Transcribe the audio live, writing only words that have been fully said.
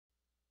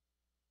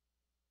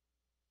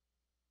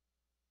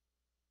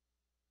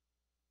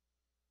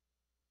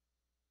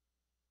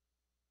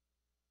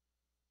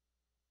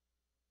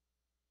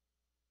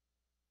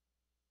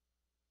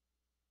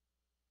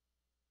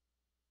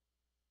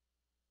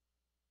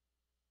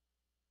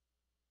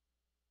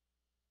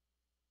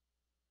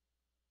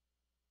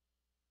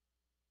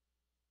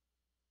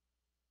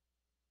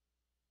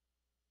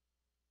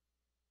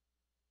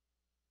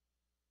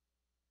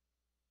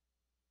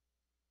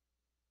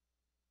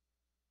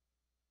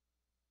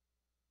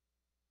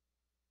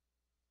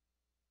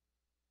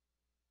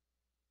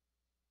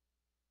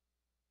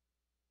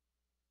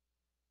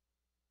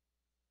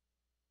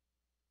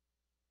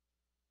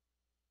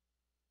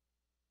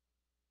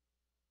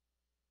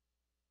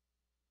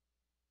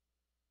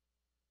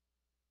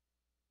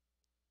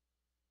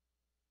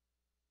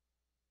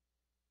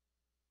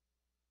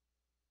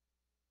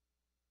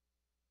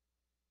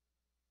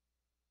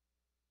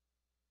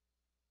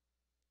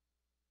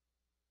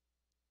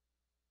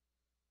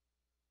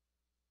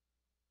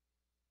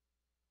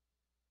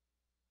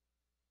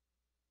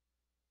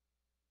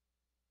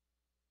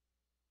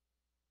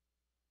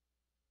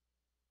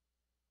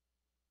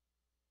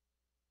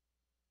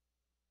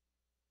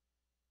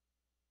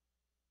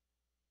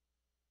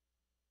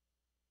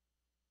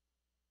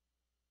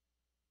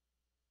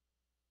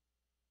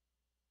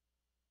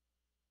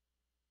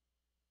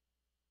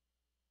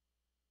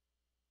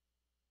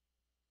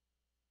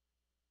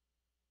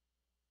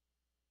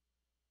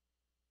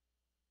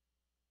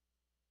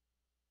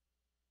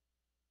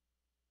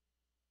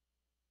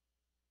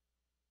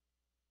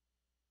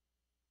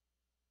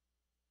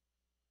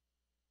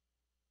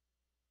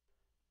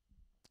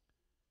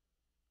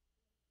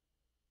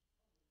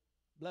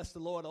Bless the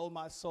Lord, O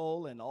my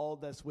soul, and all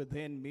that's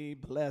within me.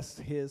 Bless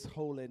his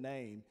holy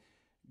name.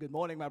 Good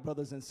morning, my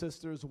brothers and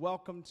sisters.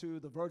 Welcome to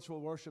the virtual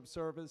worship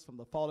service from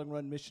the Falling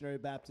Run Missionary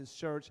Baptist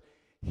Church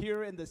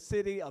here in the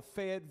city of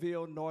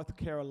Fayetteville, North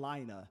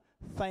Carolina.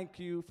 Thank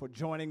you for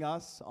joining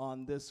us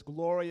on this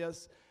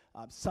glorious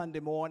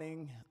Sunday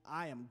morning.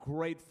 I am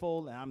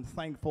grateful and I'm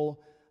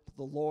thankful to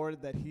the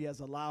Lord that he has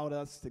allowed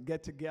us to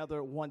get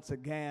together once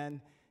again.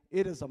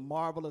 It is a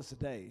marvelous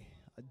day,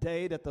 a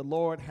day that the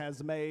Lord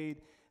has made,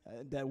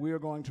 that we're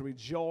going to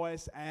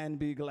rejoice and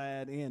be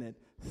glad in it.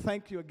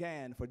 Thank you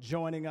again for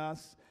joining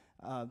us.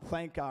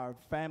 Thank our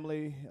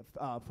family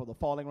for the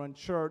Falling Run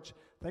Church.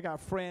 Thank our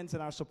friends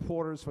and our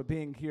supporters for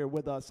being here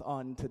with us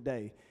on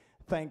today.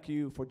 Thank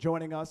you for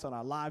joining us on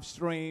our live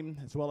stream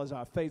as well as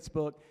our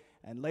Facebook.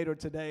 And later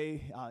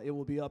today, it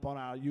will be up on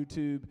our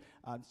YouTube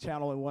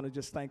channel. And I want to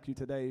just thank you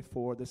today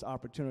for this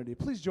opportunity.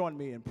 Please join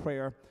me in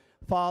prayer.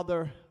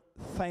 Father,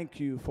 thank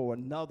you for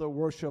another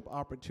worship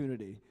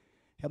opportunity.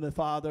 Heavenly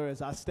Father,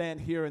 as I stand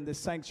here in this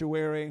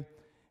sanctuary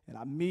and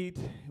I meet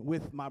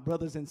with my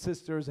brothers and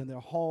sisters in their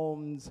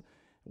homes,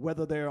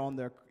 whether they're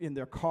in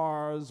their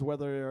cars,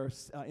 whether they're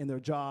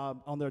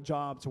on their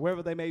jobs,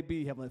 wherever they may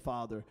be, Heavenly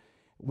Father,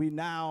 we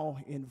now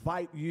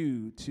invite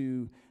you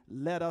to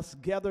let us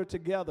gather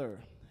together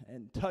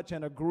and touch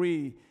and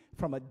agree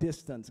from a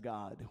distance,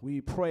 God. We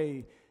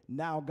pray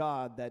now,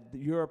 God, that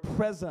your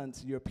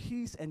presence, your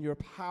peace, and your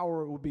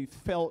power will be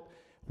felt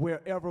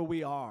wherever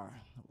we are.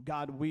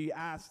 God, we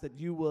ask that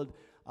you would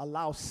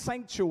allow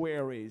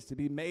sanctuaries to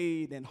be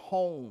made in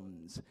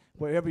homes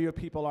wherever your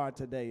people are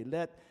today.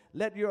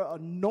 Let your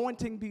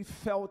anointing be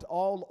felt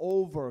all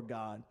over,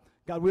 God.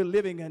 God, we're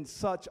living in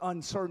such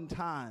uncertain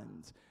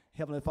times.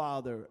 Heavenly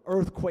Father,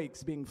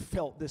 earthquakes being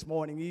felt this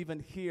morning, even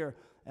here,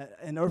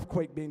 an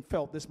earthquake being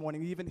felt this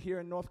morning, even here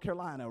in North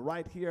Carolina,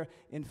 right here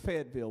in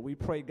Fayetteville. We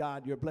pray,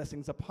 God, your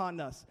blessings upon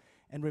us.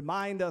 And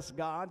remind us,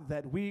 God,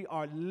 that we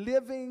are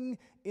living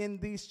in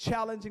these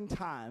challenging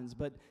times,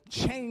 but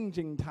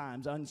changing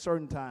times,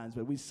 uncertain times,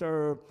 but we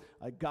serve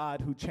a God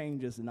who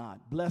changes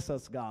not. Bless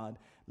us, God.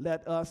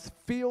 Let us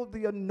feel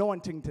the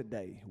anointing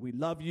today. We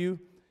love you,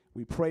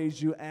 we praise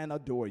you, and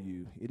adore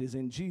you. It is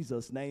in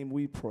Jesus' name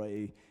we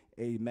pray.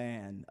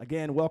 Amen.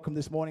 Again, welcome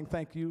this morning.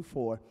 Thank you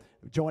for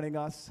joining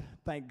us.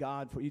 Thank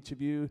God for each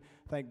of you.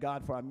 Thank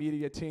God for our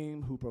media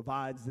team who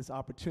provides this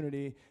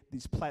opportunity,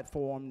 these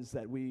platforms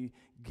that we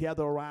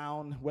gather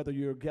around, whether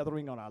you're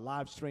gathering on our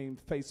live stream,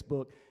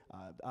 Facebook.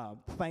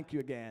 Thank you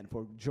again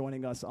for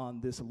joining us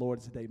on this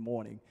Lord's Day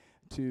morning.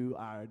 To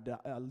our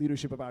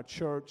leadership of our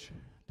church,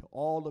 to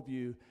all of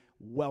you,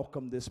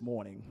 welcome this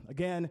morning.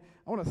 Again,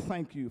 I want to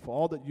thank you for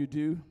all that you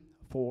do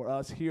for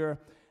us here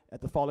at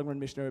the Falling Run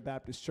Missionary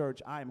Baptist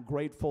Church. I am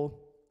grateful.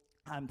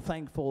 I'm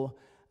thankful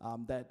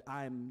that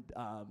I'm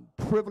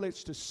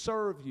privileged to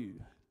serve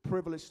you,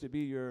 privileged to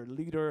be your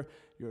leader,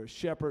 your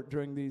shepherd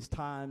during these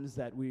times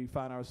that we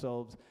find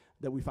ourselves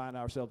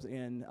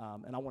in.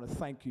 And I want to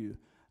thank you.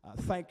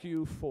 Thank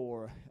you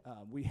for,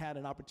 we had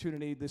an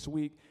opportunity this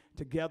week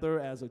together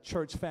as a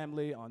church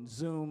family on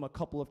Zoom a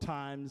couple of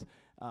times.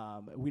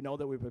 We know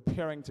that we're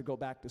preparing to go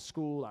back to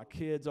school. Our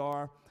kids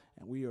are,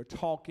 and we are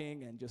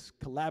talking and just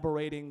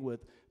collaborating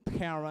with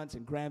parents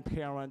and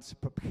grandparents,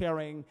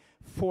 preparing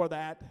for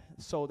that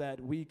so that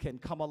we can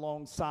come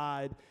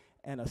alongside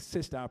and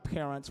assist our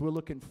parents. We're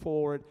looking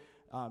forward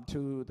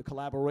to the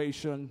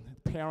collaboration.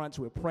 Parents,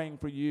 we're praying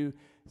for you.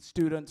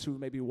 Students who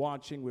may be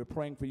watching, we're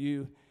praying for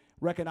you.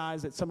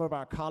 Recognize that some of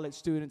our college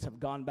students have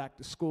gone back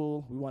to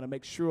school. We want to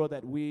make sure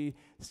that we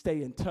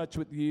stay in touch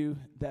with you.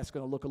 That's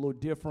going to look a little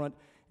different,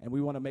 and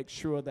we want to make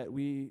sure that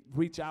we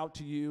reach out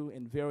to you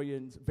in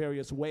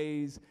various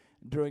ways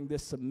during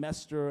this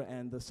semester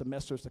and the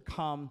semesters to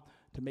come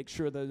to make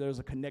sure that there's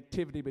a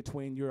connectivity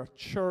between your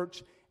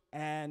church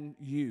and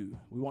you.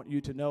 We want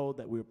you to know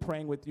that we're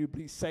praying with you.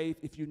 Be safe.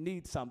 If you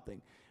need something,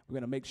 we're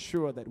going to make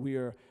sure that we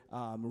are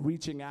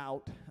reaching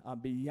out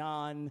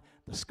beyond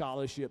the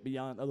scholarship,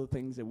 beyond other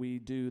things that we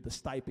do, the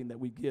stipend that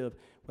we give.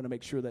 We're going to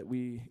make sure that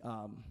we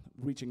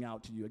reaching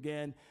out to you.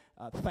 Again,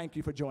 thank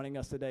you for joining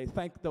us today.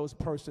 Thank those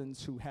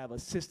persons who have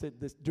assisted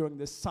during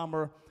this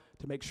summer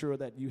to make sure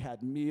that you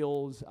had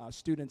meals,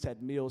 students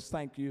had meals.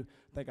 Thank you.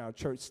 Thank our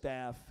church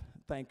staff.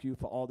 Thank you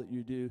for all that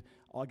you do.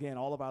 Again,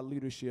 all of our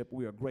leadership,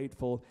 we are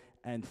grateful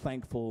and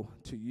thankful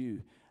to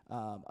you.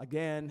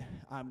 Again,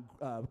 I'm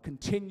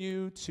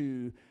continue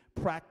to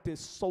practice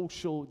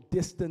social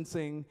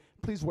distancing.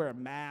 Please wear a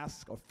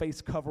mask or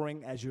face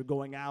covering as you're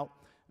going out.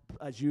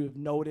 As you've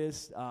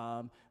noticed,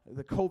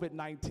 the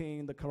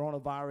COVID-19, the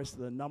coronavirus,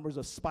 the numbers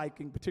are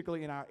spiking,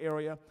 particularly in our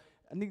area.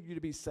 I need you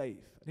to be safe.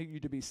 I need you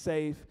to be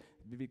safe,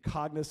 to be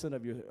cognizant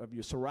of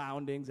your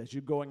surroundings as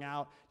you're going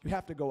out. You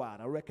have to go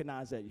out. I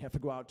recognize that. You have to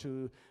go out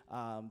to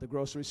the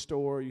grocery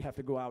store. You have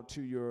to go out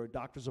to your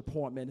doctor's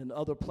appointment and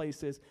other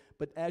places.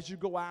 But as you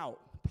go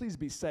out, please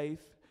be safe.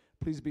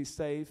 Please be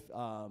safe.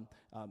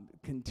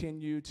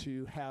 Continue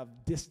to have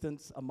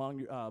distance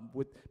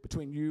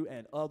between you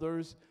and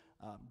others.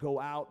 Go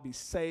out, be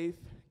safe.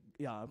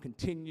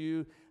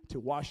 continue to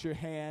wash your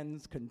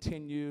hands,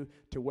 continue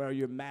to wear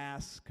your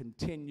mask,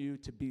 continue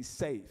to be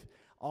safe.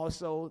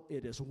 Also,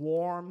 it is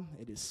warm,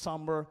 it is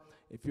summer.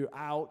 If you're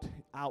out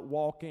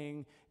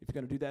walking, if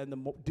you're going to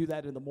do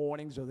that in the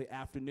mornings or the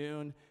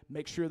afternoon,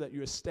 make sure that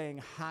you're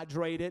staying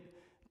hydrated,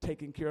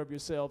 taking care of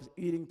yourselves,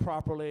 eating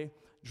properly,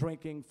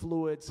 drinking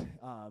fluids,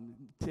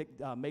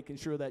 making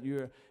sure that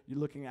you're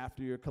looking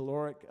after your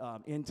caloric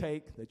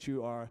intake, that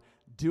you are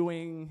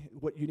doing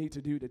what you need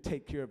to do to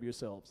take care of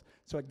yourselves.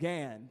 So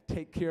again,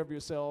 take care of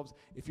yourselves.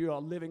 If you are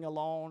living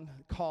alone,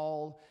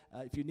 call.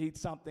 If you need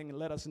something,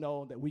 let us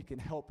know that we can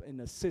help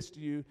and assist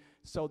you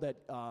so that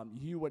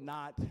you would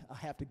not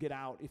have to get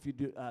out if you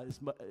do as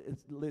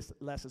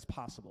less as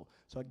possible.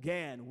 So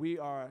again, we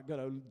are going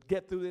to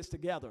get through this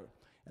together.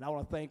 And I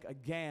want to thank,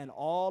 again,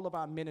 all of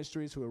our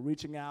ministries who are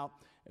reaching out.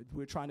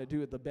 We're trying to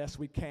do it the best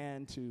we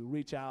can to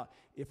reach out.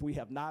 If we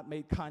have not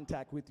made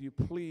contact with you,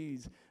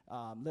 please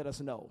let us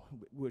know.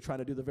 We're trying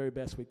to do the very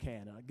best we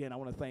can. And again, I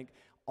want to thank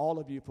all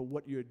of you for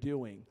what you're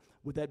doing.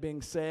 With that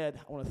being said,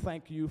 I want to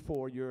thank you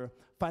for your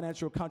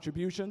financial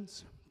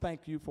contributions.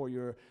 Thank you for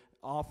your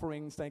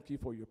offerings. Thank you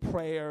for your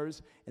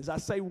prayers. As I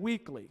say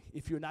weekly,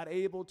 if you're not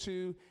able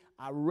to,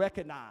 I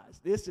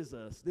recognize this is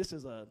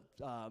a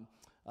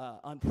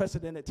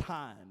unprecedented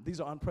time. These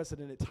are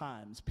unprecedented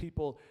times.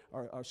 People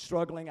are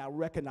struggling. I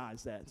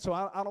recognize that. So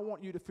I don't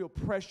want you to feel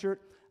pressured.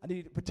 I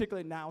need,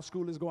 particularly now,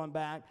 school is going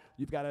back.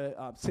 You've got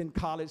to send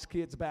college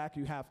kids back.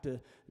 You have to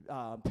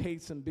pay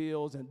some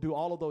bills and do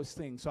all of those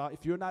things. So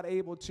if you're not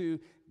able to,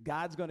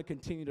 God's going to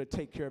continue to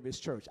take care of his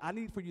church. I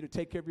need for you to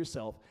take care of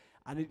yourself.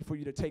 I need for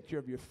you to take care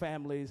of your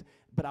families.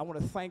 But I want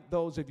to thank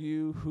those of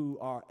you who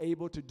are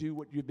able to do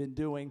what you've been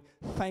doing.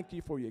 Thank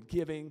you for your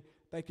giving.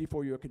 Thank you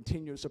for your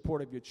continued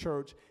support of your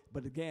church.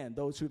 But again,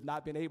 those who have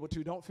not been able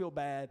to, don't feel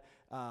bad.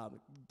 I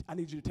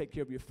need you to take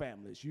care of your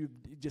families. You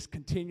just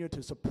continue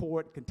to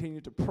support,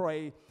 continue to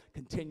pray,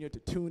 continue to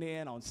tune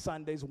in on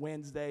Sundays,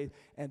 Wednesdays,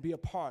 and be a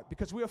part.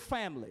 Because we're a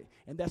family,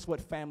 and that's what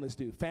families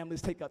do.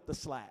 Families take up the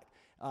slack.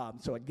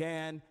 So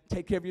again,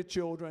 take care of your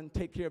children,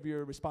 take care of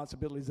your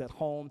responsibilities at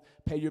home,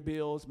 pay your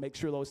bills, make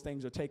sure those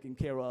things are taken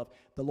care of.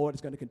 The Lord is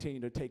going to continue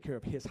to take care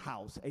of his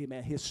house,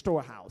 amen, his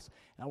storehouse.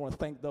 And I want to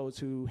thank those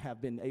who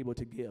have been able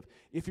to give.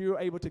 If you're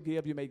able to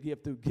give, you may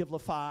give through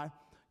Givelify.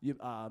 You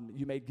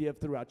may give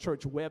through our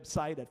church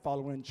website at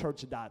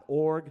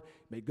followingchurch.org. You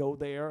may go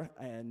there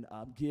and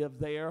give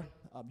there.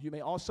 You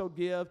may also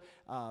give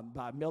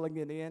by mailing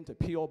it in to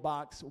P.O.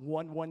 Box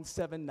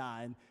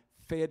 1179,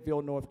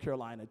 Fayetteville, North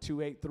Carolina,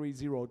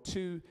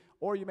 28302,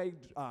 or you may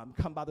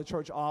come by the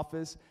church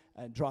office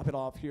and drop it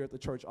off here at the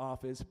church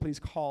office. Please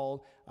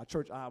call. Our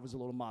church hour is a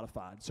little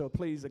modified. So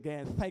please,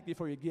 again, thank you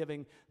for your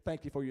giving.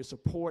 Thank you for your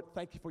support.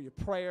 Thank you for your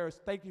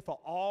prayers. Thank you for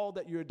all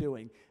that you're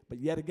doing. But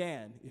yet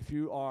again, if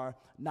you are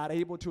not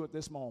able to at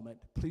this moment,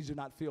 please do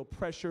not feel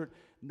pressured.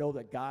 Know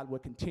that God will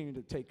continue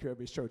to take care of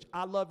his church.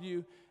 I love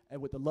you,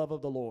 and with the love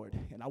of the Lord.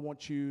 And I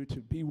want you to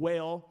be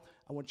well.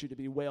 I want you to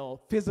be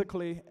well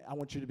physically. I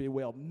want you to be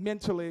well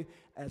mentally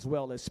as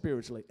well as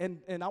spiritually.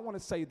 And I want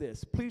to say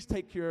this. Please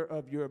take care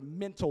of your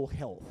mental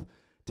health.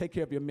 Take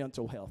care of your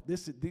mental health.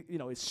 This is,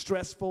 it's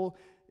stressful.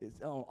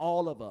 It's on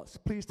all of us.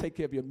 Please take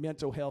care of your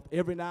mental health.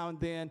 Every now and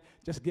then,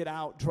 just get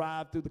out,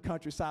 drive through the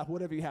countryside,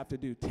 whatever you have to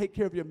do. Take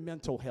care of your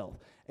mental health.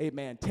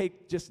 Amen.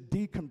 Just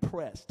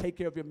decompress. Take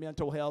care of your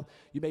mental health.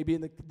 You may be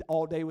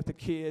all day with the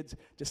kids.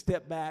 Just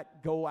step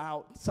back, go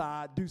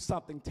outside, do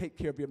something. Take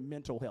care of your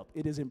mental health.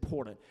 It is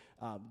important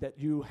that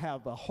you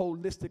have a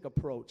holistic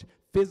approach,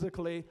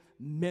 physically,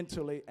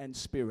 mentally, and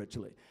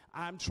spiritually.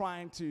 I'm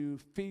trying to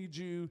feed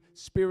you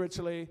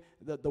spiritually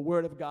the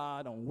Word of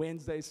God on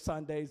Wednesdays,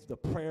 Sundays, the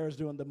prayers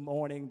during the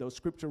morning, those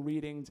scripture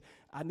readings.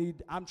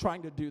 I'm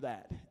trying to do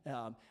that.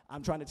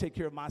 I'm trying to take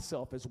care of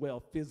myself as well,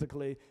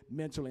 physically,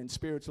 mentally, and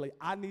spiritually.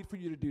 I need for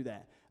you to do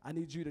that. I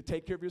need you to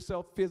take care of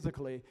yourself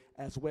physically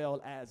as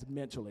well as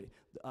mentally.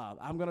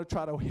 I'm going to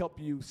try to help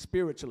you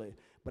spiritually,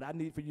 but I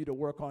need for you to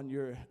work on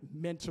your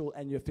mental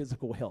and your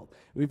physical health.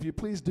 If you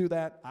please do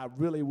that, I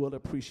really will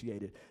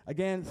appreciate it.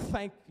 Again,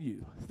 thank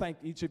you. Thank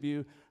each of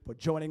you for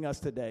joining us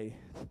today.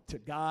 To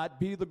God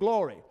be the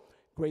glory.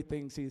 Great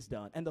things he's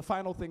done. And the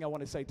final thing I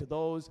want to say to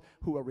those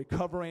who are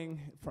recovering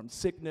from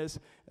sickness,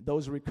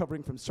 those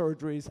recovering from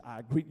surgeries,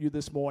 I greet you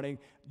this morning.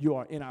 You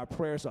are in our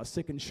prayers, are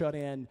sick and shut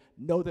in.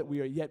 Know that we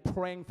are yet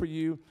praying for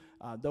you.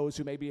 Those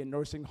who may be in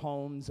nursing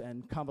homes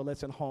and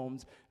convalescent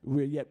homes,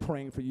 we're yet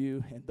praying for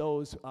you. And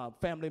those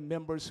family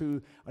members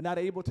who are not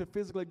able to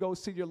physically go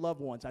see your loved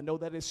ones, I know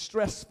that is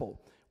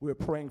stressful. We're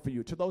praying for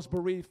you. To those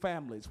bereaved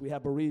families, we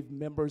have bereaved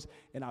members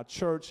in our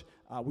church.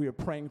 We are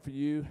praying for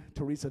you.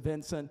 Teresa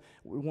Vincent,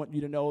 we want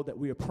you to know that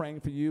we are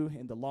praying for you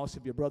in the loss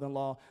of your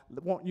brother-in-law. I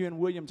want you and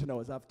William to know,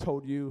 as I've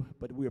told you,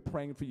 but we are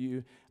praying for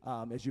you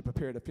as you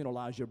prepare to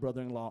funeralize your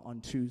brother-in-law on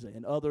Tuesday.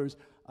 And others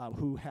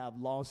who have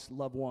lost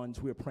loved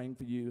ones, we're praying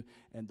for you.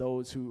 And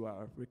those who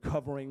are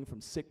recovering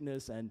from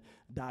sickness and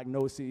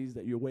diagnoses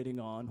that you're waiting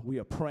on, we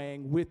are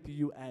praying with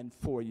you and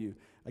for you.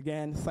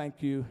 Again,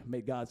 thank you.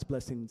 May God's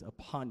blessings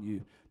upon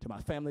you. To my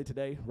family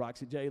today,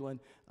 Roxy Jalen,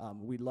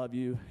 we love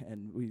you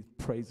and we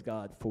praise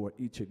God for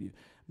each of you.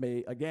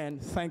 May, again,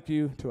 thank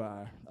you to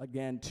our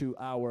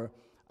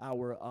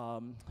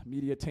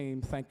media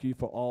team. Thank you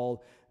for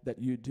all that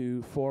you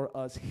do for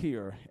us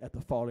here at the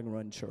Falling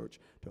Run Church.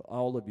 To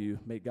all of you,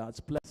 may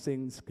God's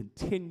blessings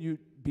continue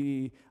to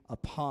be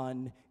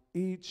upon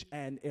each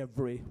and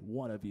every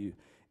one of you.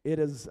 It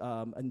is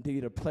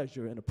indeed a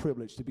pleasure and a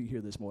privilege to be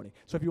here this morning.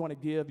 So if you want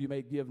to give, you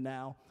may give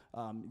now.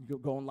 You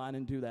go online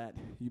and do that.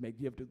 You may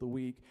give to the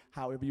week,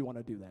 however you want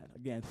to do that.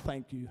 Again,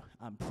 thank you.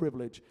 I'm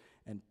privileged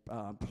and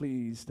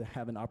pleased to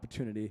have an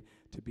opportunity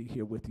to be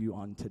here with you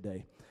on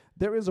today.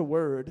 There is a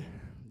word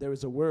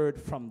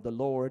from the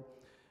Lord.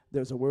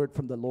 There's a word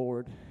from the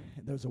Lord.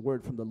 There's a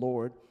word from the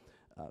Lord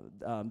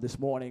this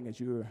morning as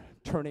you're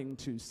turning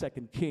to 2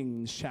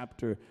 Kings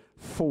chapter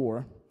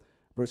 4,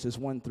 verses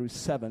 1 through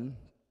 7.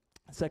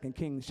 2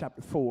 Kings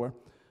chapter 4,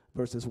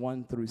 verses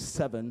 1 through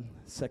 7.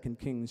 2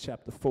 Kings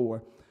chapter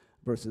 4,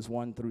 verses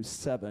 1 through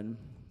 7.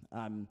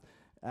 I'm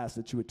asked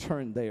that you would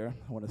turn there.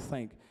 I want to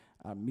thank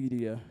our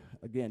media,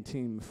 again,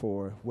 team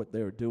for what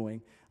they're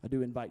doing. I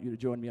do invite you to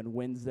join me on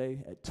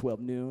Wednesday at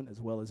 12 noon,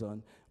 as well as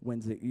on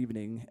Wednesday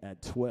evening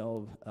at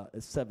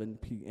 7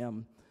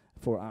 p.m.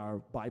 for our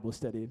Bible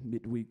study,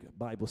 midweek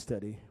Bible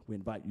study. We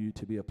invite you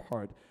to be a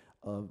part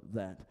of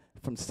that.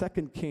 From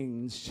 2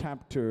 Kings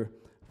chapter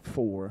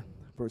 4,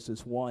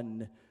 verses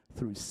 1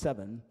 through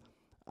 7,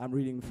 I'm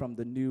reading from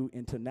the New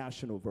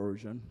International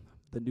Version.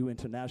 The New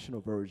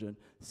International Version,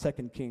 2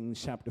 Kings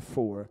chapter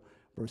 4,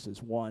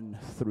 verses 1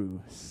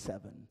 through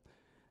 7.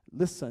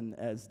 Listen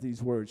as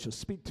these words shall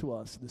speak to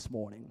us this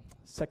morning.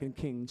 2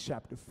 Kings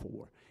chapter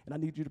 4. And I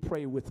need you to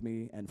pray with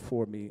me and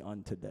for me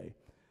on today.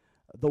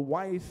 The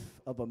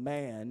wife of a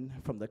man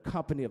from the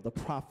company of the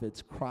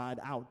prophets cried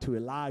out to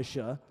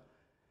Elijah,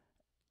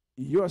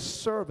 "Your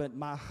servant,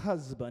 my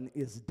husband,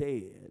 is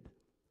dead.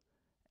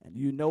 And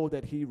you know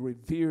that he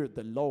revered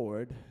the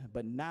Lord,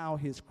 but now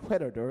his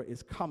creditor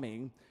is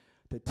coming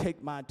to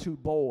take my 2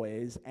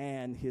 boys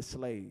and his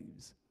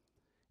slaves."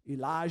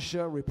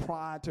 Elijah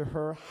replied to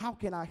her, "How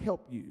can I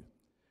help you?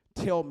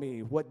 Tell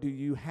me, what do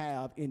you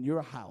have in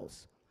your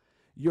house?"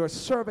 "Your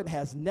servant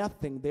has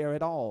nothing there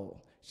at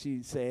all,"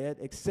 she said,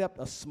 "except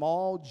a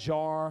small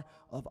jar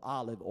of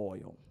olive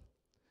oil."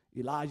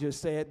 Elijah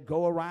said,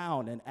 "Go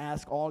around and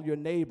ask all your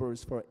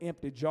neighbors for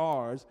empty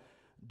jars.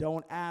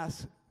 Don't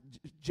ask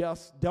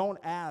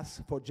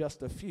for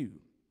just a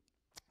few.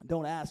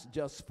 Don't ask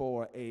just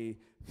for a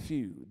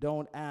few.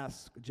 Don't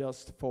ask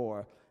just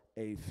for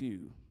a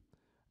few.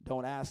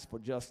 Don't ask for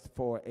just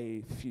for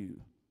a few.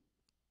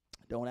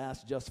 Don't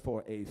ask just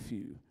for a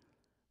few.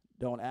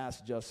 Don't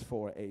ask just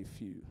for a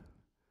few.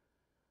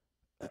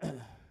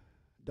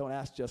 Don't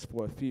ask just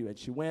for a few." And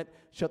she went,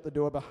 shut the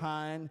door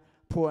behind,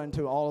 poured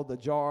into all of the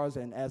jars,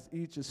 and as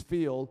each is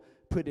filled,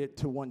 put it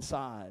to one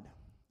side.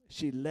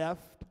 She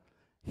left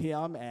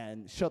him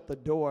and shut the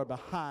door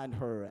behind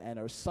her and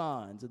her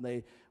sons, and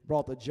they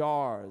brought the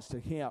jars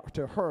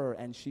to her,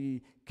 and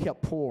she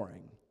kept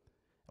pouring.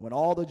 When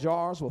all the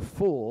jars were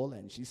full,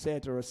 and she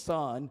said to her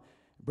son,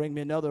 "Bring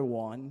me another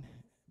one."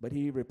 But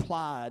he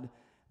replied,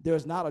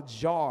 "There's not a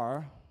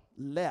jar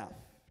left."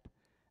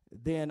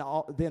 Then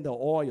the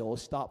oil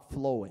stopped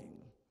flowing.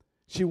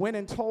 She went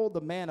and told the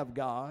man of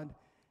God,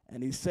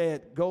 and he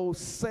said, "Go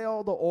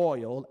sell the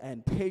oil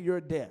and pay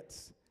your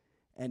debts,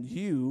 and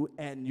you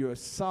and your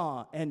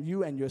sons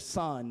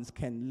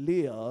can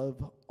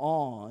live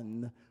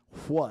on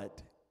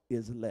what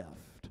is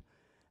left."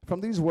 From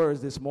these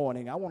words this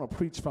morning, I want to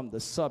preach from the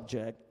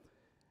subject,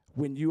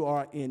 when you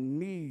are in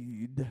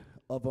need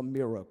of a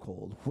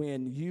miracle.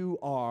 When you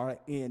are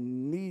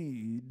in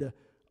need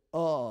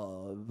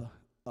of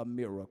a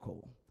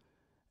miracle.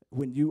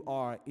 When you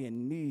are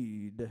in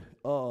need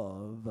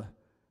of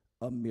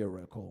a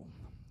miracle.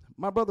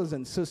 My brothers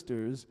and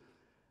sisters,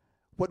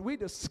 what we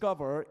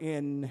discover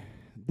in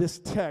this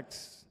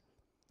text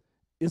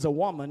is a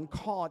woman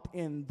caught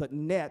in the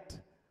net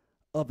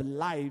of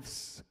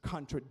life's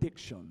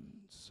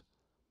contradictions.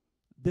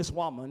 This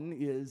woman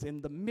is in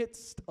the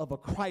midst of a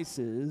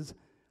crisis.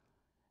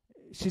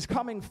 She's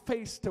coming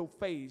face to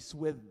face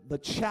with the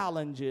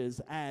challenges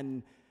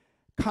and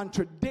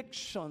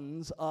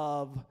contradictions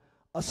of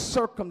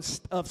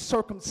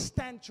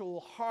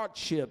circumstantial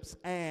hardships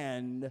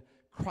and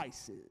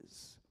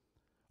crises.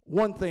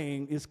 One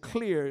thing is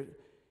clear: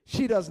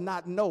 she does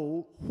not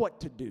know what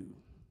to do.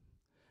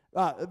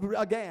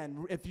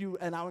 Again,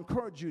 I'll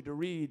encourage you to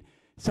read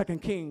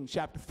 2 Kings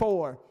chapter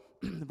 4,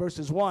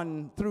 verses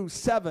 1 through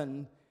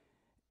 7.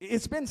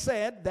 It's been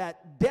said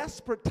that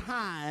desperate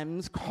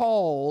times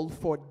called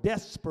for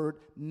desperate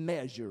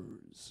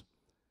measures.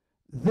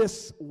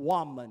 This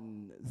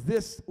woman,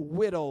 this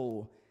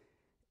widow,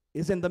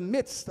 is in the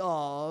midst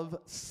of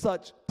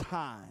such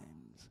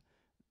times.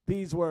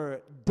 These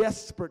were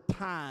desperate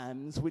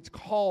times which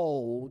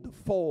called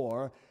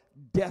for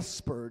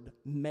desperate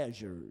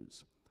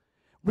measures.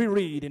 We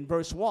read in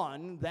verse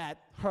 1 that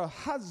her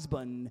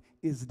husband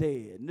is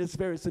dead. And it's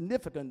very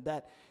significant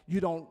that you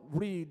don't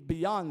read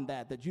beyond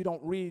that you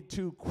don't read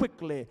too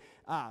quickly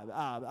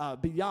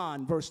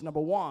beyond verse number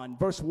 1.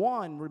 Verse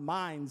 1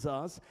 reminds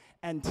us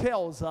and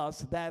tells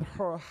us that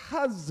her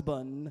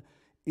husband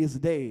is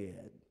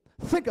dead.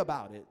 Think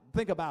about it.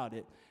 Think about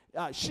it.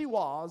 She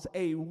was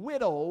a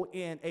widow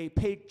in a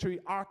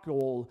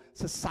patriarchal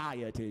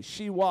society.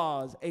 She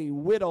was a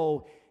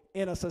widow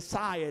in a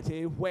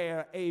society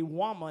where a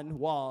woman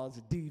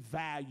was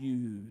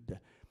devalued.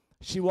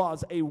 She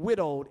was a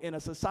widow in a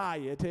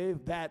society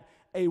that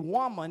a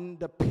woman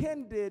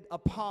depended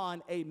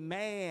upon a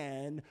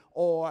man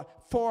or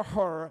for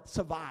her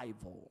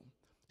survival.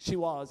 She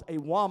was a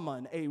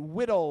woman, a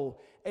widow,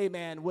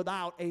 amen,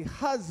 without a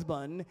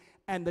husband,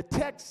 and the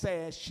text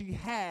says she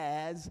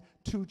has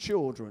 2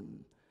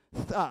 children.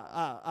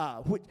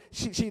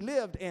 She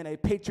lived in a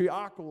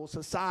patriarchal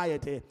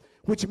society,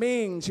 which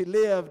means she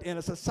lived in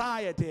a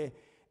society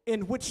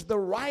in which the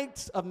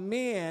rights of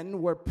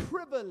men were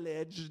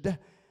privileged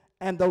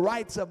and the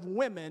rights of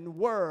women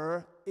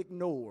were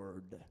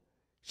ignored.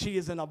 She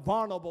is in a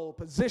vulnerable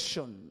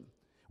position.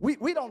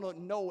 We don't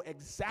know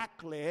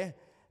exactly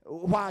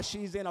why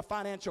she's in a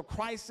financial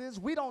crisis.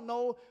 We don't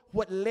know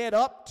what led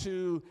up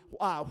to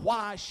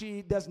why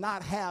she does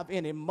not have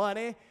any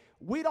money.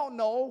 We don't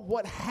know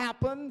what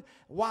happened,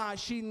 why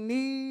she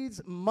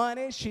needs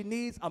money. She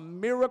needs a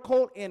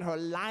miracle in her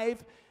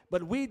life.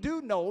 But we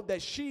do know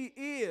that she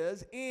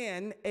is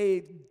in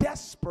a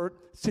desperate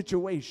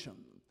situation.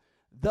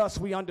 Thus,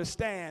 we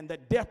understand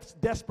that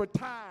desperate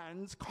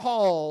times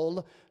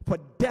call for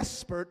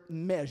desperate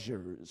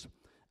measures.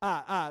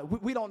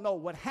 We don't know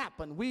what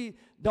happened. We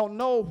don't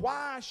know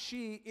why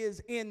she is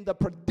in the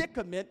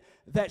predicament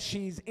that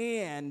she's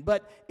in.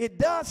 But it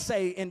does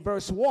say in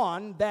verse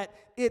 1 that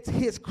it's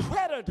his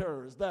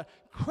creditors, the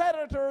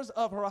creditors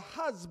of her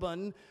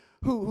husband,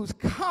 who's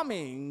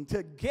coming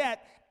to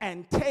get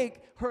and take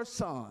her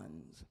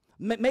sons.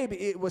 Maybe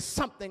it was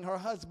something her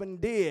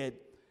husband did.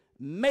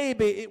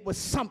 Maybe it was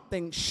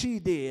something she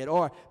did,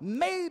 or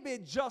maybe,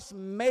 just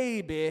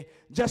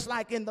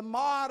like in the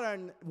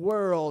modern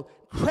world,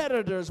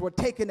 creditors were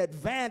taking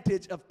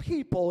advantage of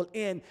people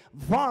in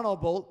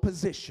vulnerable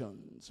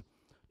positions.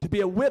 To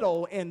be a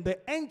widow in the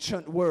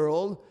ancient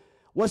world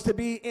was to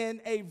be in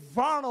a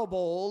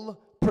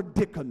vulnerable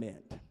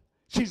predicament.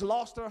 She's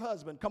lost her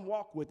husband. Come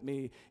walk with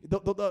me.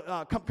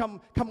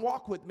 Come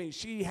walk with me.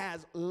 She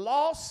has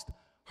lost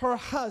her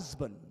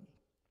husband.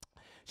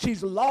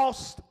 She's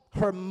lost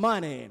her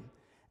money,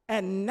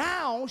 and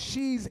now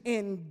she's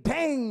in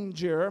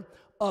danger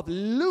of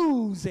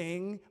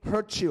losing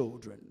her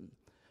children.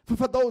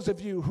 For those of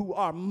you who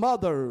are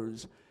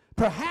mothers,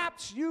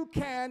 perhaps you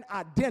can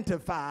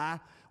identify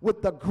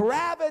with the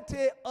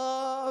gravity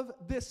of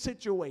this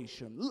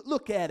situation.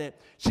 Look at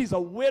it. She's a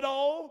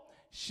widow.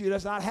 She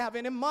does not have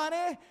any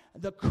money.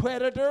 The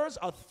creditors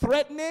are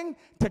threatening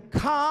to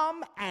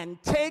come and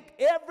take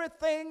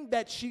everything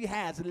that she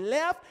has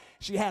left.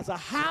 She has a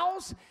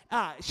house.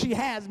 She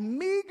has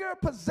meager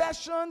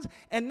possessions.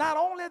 And not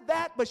only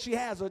that, but she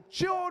has her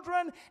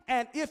children.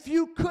 And if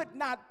you could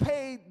not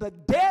pay the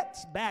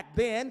debts back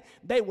then,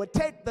 they would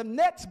take the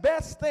next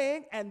best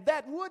thing, and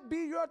that would be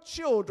your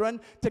children,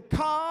 to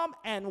come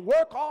and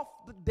work off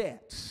the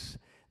debts.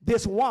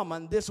 This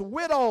woman, this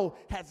widow,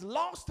 has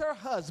lost her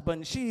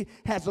husband. She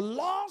has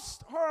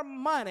lost her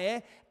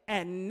money,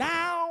 and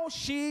now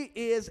she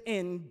is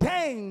in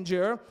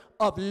danger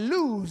of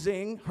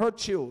losing her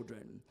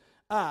children.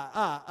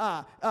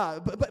 But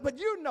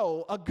you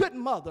know, a good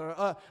mother,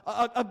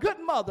 a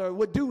good mother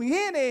would do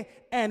any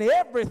and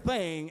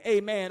everything,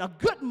 amen. A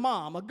good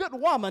mom, a good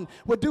woman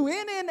would do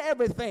any and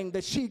everything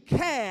that she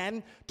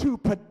can to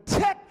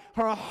protect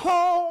her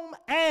home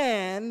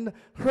and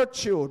her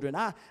children.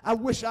 I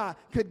wish I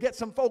could get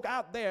some folk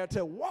out there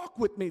to walk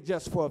with me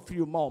just for a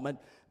few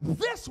moments.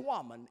 This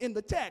woman in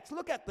the text,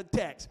 look at the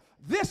text.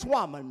 This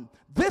woman,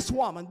 this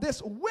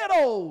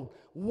widow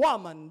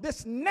woman,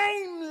 this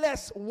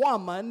nameless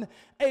woman,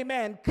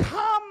 amen,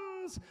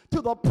 comes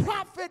to the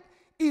prophet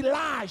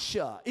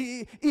Elijah,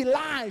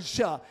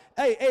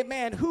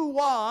 amen, who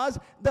was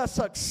the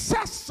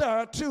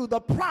successor to the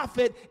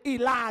prophet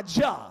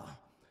Elijah.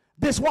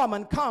 This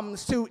woman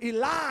comes to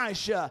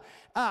Elijah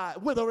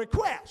with a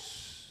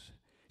request.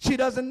 She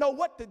doesn't know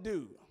what to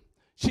do.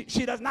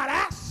 She does not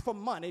ask for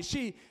money.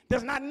 She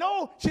does not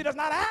know. She does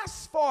not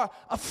ask for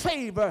a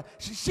favor.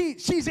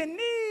 She's in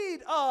need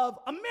of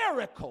a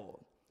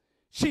miracle.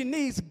 She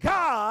needs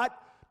God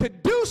to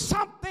do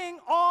something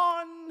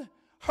on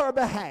her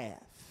behalf.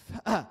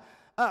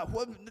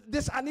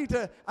 I need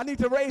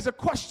to raise a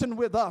question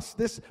with us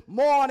this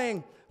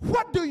morning.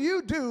 What do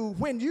you do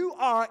when you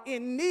are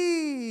in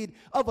need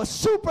of a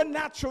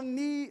supernatural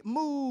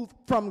move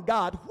from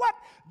God? What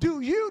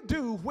do you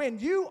do when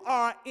you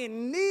are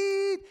in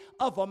need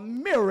of a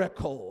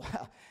miracle?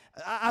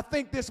 I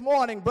think this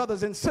morning,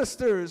 brothers and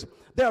sisters,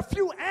 there are a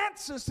few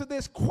answers to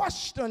this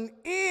question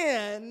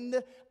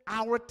in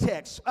our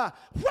text.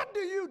 What do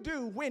you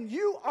do when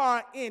you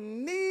are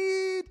in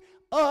need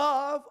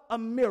of a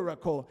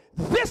miracle?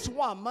 This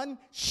woman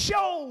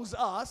shows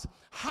us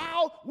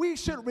how we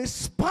should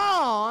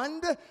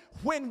respond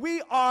when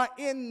we are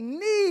in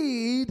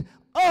need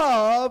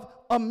of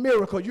a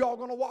miracle. You all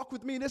going to walk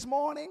with me this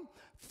morning?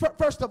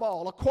 First of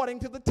all, according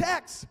to the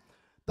text,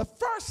 the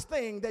first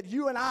thing that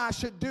you and I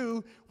should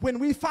do when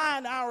we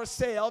find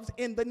ourselves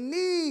in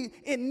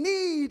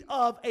need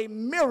of a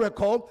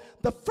miracle,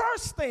 the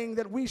first thing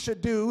that we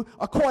should do,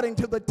 according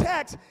to the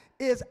text,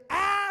 is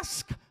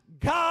ask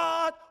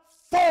God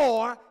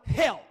for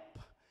help.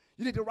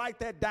 You need to write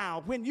that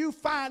down. When you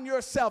find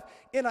yourself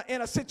in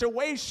a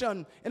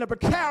situation, in a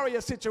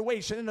precarious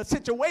situation, in a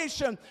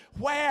situation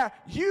where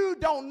you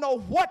don't know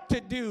what to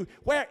do,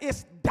 where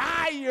it's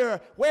dire,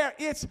 where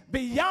it's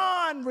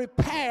beyond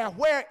repair,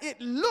 where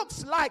it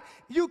looks like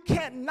you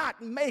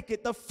cannot make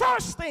it, the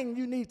first thing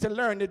you need to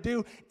learn to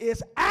do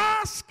is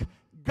ask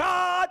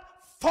God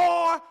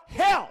for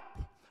help.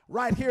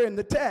 Right here in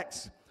the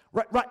text.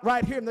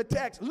 Right here in the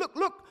text.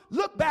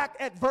 Look back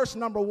at verse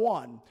number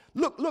 1.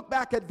 Look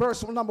back at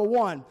verse number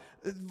 1.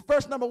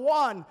 Verse number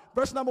 1,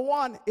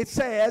 it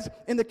says,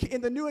 in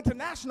the New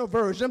International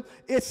Version,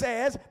 it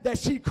says that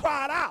she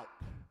cried out.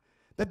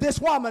 That this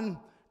woman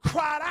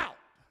cried out.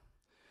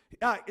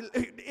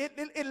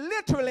 It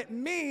literally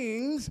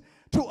means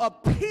to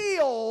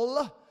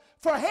appeal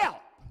for help.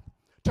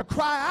 To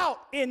cry out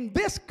in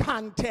this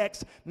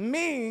context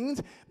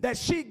means that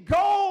she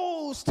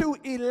goes to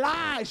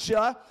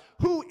Elijah,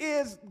 who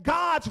is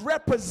God's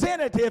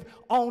representative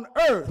on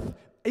earth.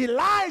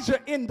 Elijah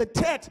in the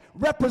text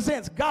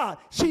represents God.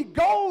 She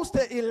goes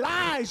to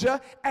Elijah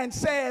and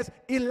says,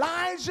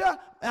 Elisha,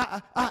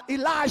 not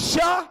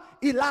Elijah,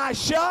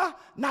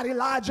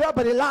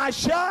 but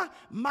Elisha,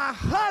 my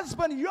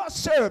husband, your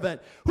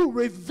servant, who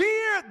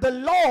revered the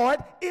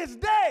Lord, is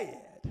dead.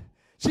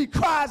 She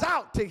cries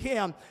out to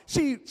him.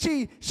 She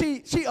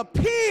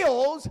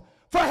appeals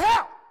for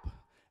help.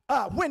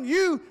 When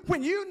you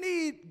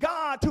need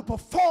God to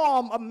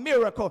perform a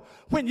miracle,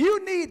 when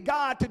you need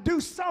God to do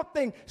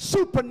something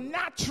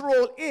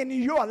supernatural in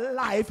your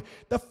life,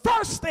 the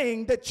first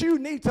thing that you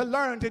need to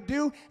learn to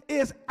do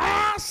is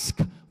ask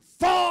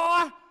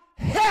for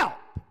help.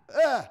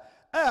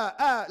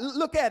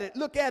 Look at it.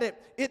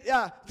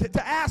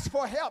 To ask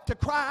for help, to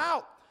cry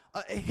out.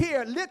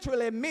 Here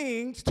literally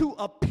means to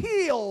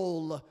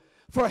appeal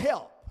for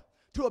help.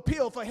 To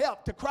appeal for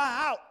help, to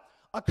cry out,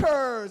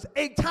 occurs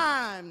 8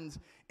 times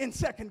in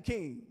 2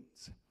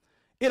 Kings.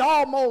 It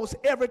almost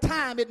every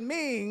time it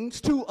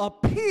means to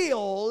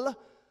appeal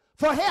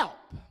for help.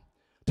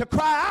 To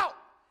cry out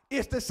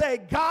is to say,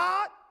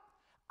 God,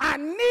 I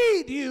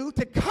need you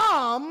to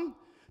come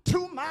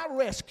to my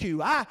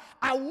rescue. I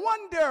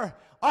wonder,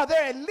 are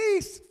there at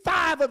least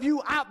 5 of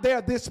you out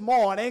there this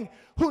morning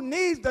who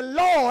needs the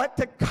Lord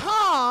to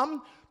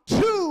come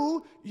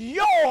to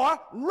your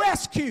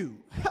rescue?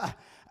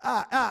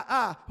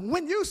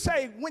 When you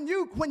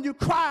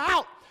cry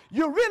out,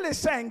 you're really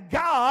saying,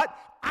 God,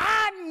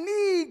 I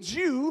need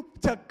you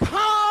to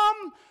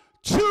come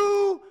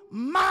to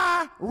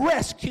my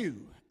rescue.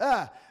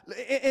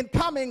 In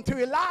coming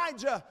to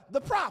Elijah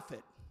the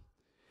prophet,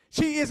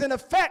 she is in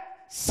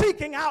effect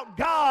seeking out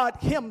God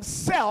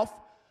himself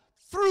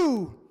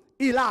through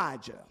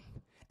Elijah.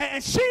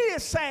 And she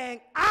is saying,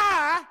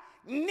 I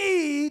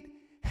need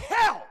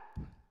help.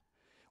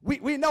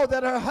 We know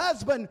that her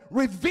husband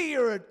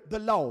revered the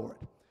Lord.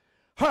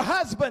 Her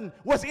husband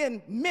was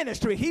in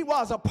ministry. He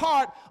was a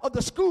part of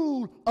the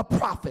school of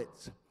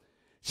prophets.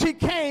 She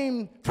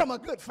came from a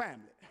good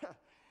family.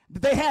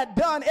 They had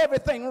done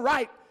everything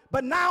right,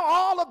 but now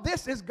all of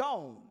this is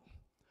gone.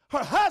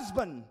 Her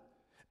husband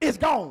is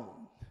gone.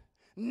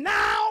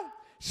 Now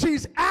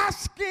she's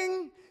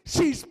asking,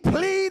 she's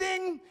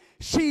pleading,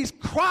 she's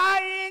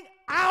crying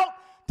out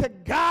to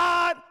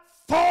God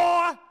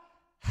for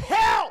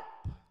help.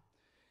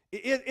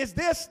 Is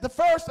this the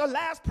first or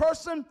last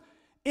person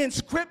in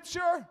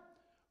Scripture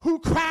who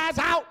cries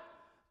out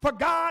for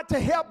God to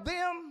help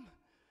them?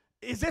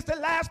 Is this the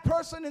last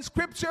person in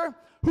Scripture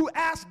who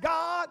asks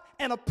God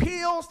and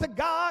appeals to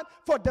God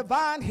for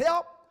divine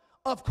help?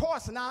 Of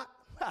course not.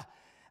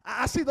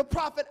 I see the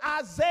prophet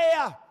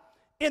Isaiah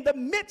in the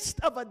midst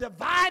of a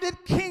divided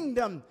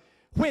kingdom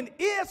when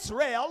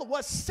Israel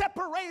was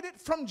separated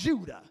from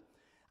Judah.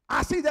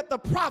 I see that the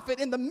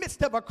prophet, in the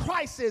midst of a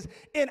crisis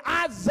in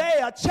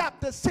Isaiah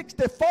chapter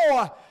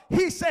 64,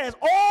 he says,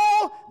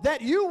 oh,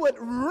 that you would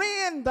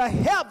rend the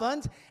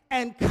heavens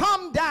and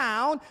come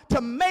down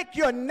to make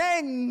your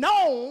name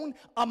known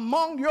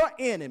among your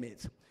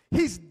enemies.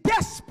 He's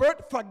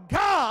desperate for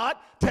God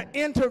to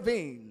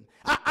intervene.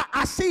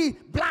 I see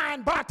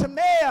blind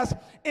Bartimaeus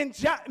in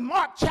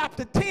Mark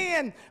chapter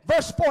 10,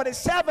 verse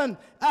 47.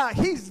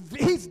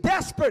 He's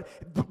desperate.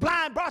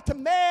 Blind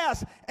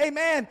Bartimaeus,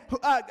 amen,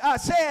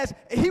 says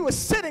he was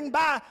sitting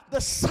by the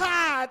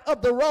side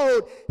of the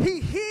road.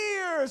 He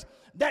hears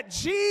that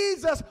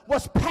Jesus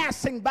was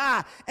passing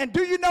by. And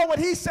do you know what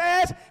he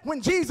says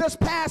when Jesus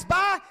passed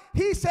by?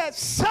 He said,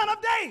 "Son of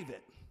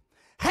David,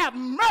 have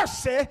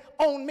mercy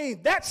on me."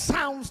 That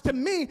sounds to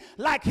me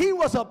like he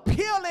was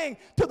appealing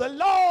to the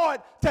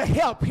Lord to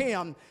help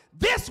him.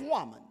 This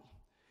woman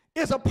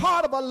is a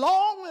part of a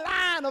long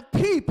line of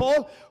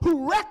people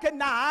who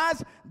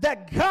recognize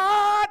that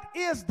God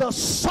is the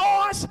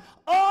source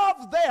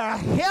of their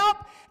help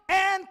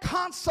and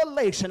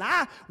consolation.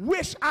 I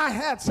wish I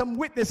had some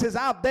witnesses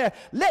out there.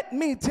 Let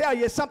me tell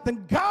you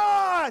something.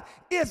 God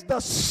is the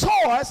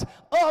source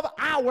of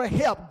our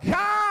help.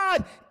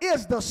 God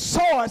is the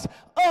source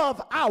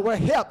of our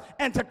help.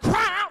 And to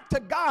cry out to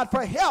God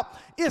for help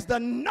is the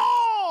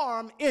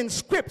norm in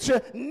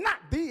Scripture, not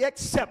the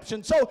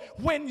exception. So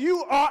when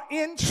you are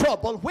in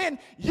trouble, when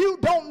you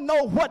don't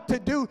know what to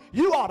do,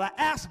 you ought to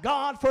ask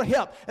God for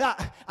help.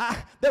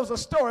 There was a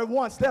story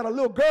once that a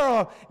little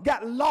girl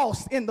got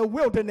lost in the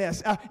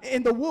wilderness,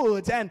 in the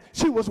woods, and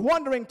she was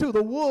wandering through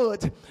the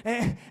woods,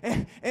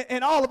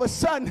 and all of a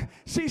sudden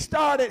she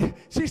started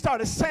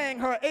saying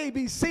her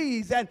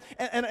ABCs, and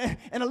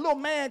a little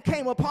man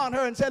came upon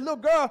her and said, "Little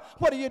girl,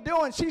 what are you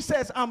doing?" She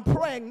says, "I'm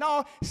praying."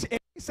 No,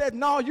 he said,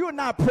 "No, you're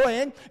not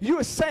praying.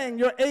 You're saying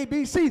your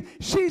ABCs."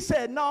 She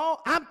said, "No,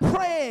 I'm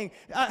praying."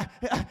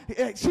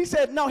 She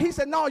said, "No." He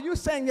said, "No, you're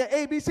saying your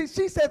ABCs."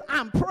 She said,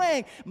 "I'm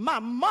praying. My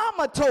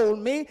mama told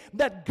me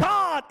that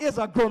God is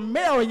a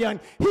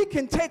grammarian. He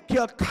can take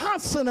your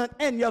consonant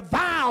and your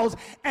vowels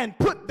and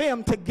put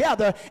them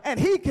together, and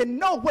he can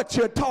know what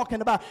you're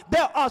talking about."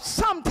 There are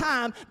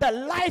sometimes that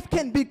life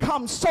can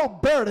become so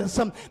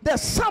burdensome.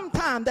 There's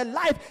sometimes that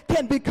life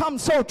can become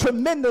so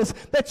tremendous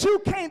that you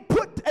can't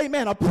put,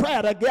 amen, a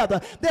prayer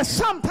together. There's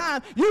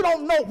sometimes you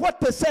don't know what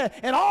to say,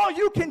 and all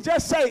you can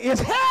just say is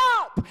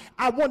help.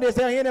 I wonder, is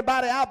there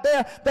anybody out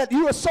there that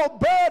you are so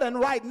burdened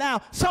right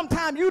now?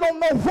 Sometimes you don't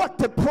know what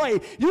to pray.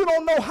 You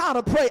don't know how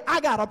to pray. I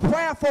got a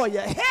prayer for you.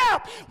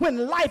 Help.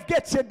 When life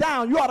gets you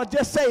down, you ought to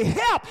just say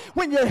help.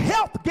 When your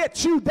health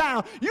gets you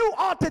down, you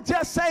ought to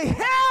just say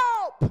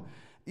help.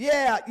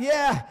 Yeah.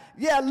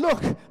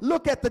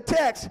 Look at the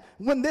text.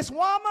 When this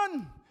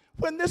woman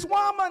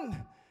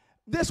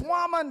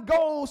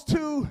goes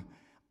to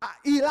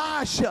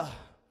Elisha,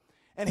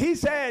 and he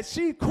says,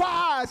 she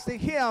cries to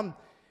him.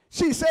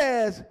 She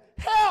says,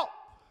 "Help,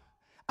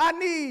 I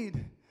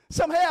need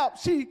some help."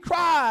 She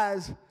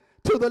cries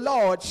to the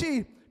Lord.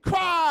 She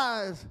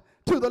cries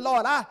to the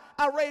Lord. I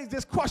raised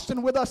this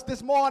question with us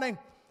this morning.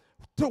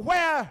 To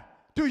where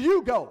do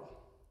you go?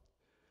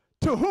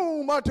 To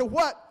whom or to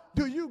what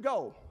do you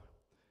go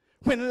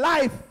when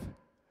life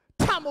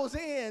tumbles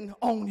in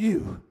on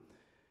you?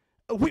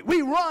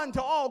 We run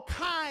to all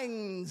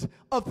kinds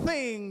of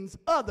things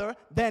other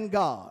than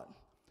God.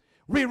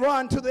 We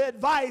run to the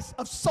advice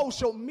of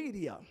social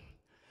media,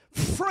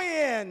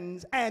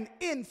 friends, and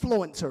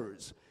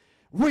influencers.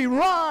 We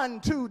run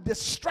to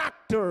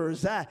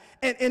distractors,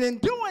 and in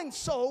doing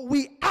so,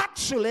 we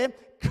actually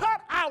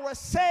cut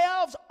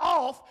ourselves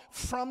off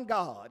from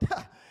God.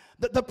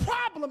 The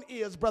problem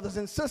is, brothers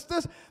and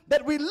sisters,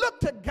 that we look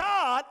to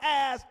God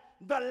as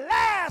the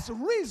last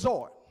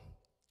resort,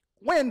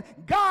 when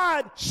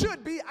God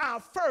should be our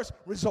first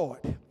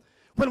resort.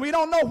 When we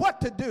don't know what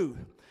to do,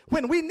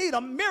 when we need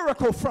a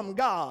miracle from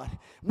God,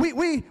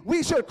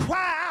 we should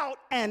cry out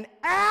and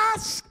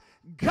ask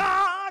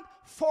God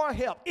for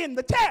help. In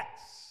the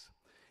text,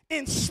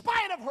 in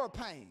spite of her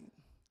pain,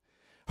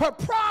 her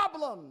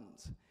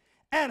problems,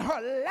 and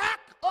her lack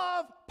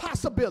of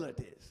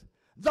possibilities,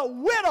 the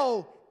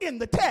widow in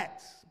the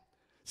text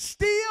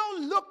still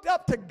looked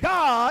up to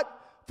God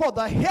for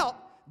the help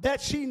that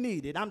she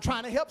needed. I'm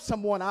trying to help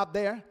someone out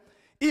there.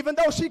 Even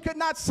though she could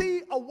not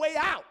see a way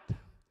out,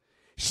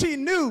 she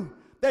knew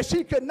that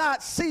she could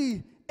not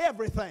see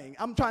everything.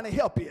 I'm trying to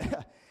help you.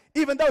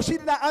 Even though she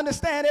did not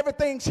understand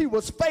everything she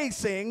was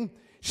facing,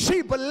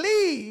 she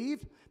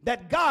believed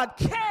that God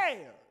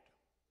cared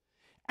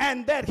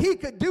and that he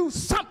could do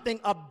something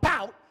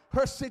about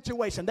her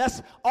situation.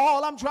 That's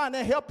all I'm trying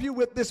to help you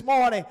with this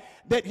morning,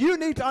 that you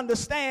need to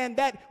understand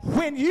that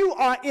when you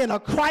are in a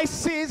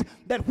crisis,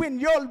 that when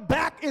your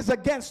back is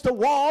against the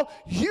wall,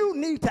 you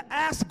need to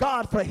ask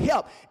God for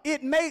help.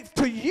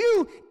 To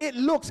you, it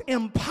looks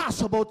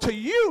impossible. To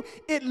you,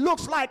 it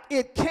looks like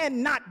it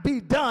cannot be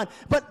done.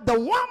 But the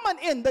woman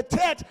in the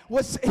text,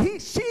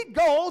 she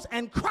goes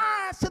and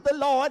cries to the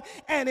Lord,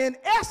 and in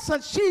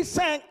essence, she's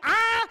saying,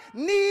 "I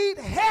need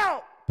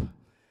help."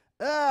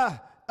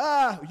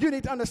 You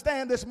need to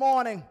understand this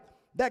morning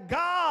that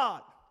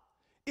God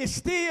is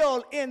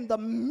still in the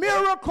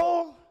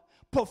miracle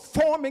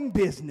performing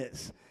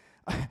business.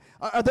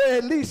 Are there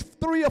at least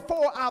 3 or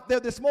 4 out there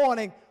this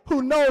morning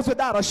who knows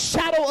without a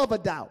shadow of a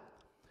doubt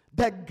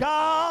that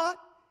God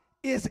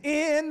is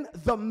in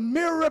the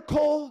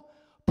miracle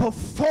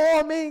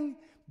performing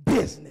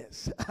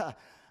business?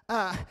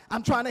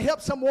 I'm trying to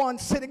help someone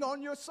sitting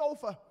on your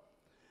sofa.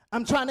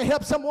 I'm trying to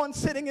help someone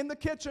sitting in the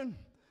kitchen,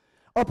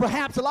 or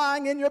perhaps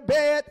lying in your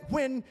bed,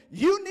 when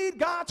you need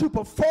God to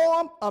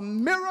perform a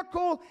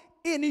miracle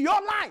in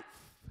your life.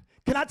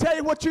 Can I tell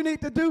you what you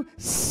need to do?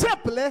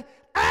 Simply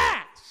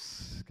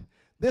ask.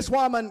 This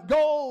woman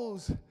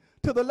goes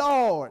to the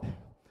Lord,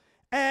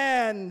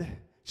 and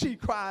she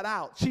cried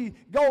out. She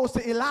goes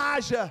to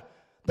Elijah,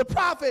 the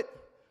prophet,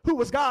 who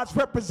was God's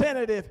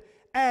representative,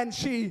 and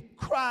she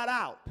cried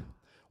out.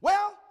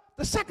 Well,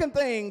 the second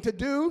thing to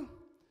do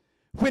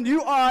when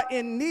you are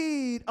in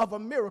need of a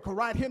miracle,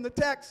 right here in the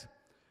text,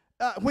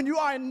 when you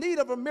are in need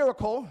of a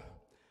miracle,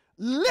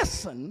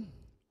 listen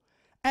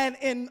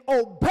and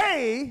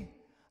obey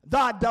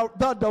the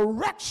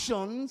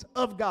directions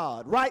of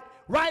God.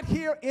 Right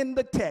here in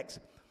the text.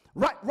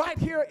 Right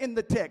here in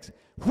the text.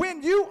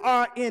 When you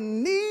are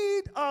in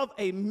need of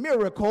a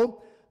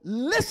miracle,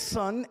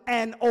 listen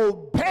and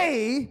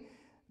obey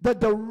the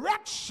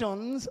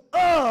directions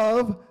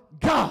of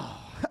God.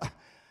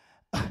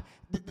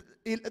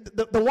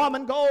 The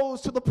woman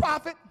goes to the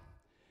prophet.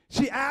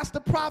 She asked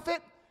the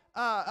prophet.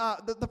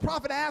 The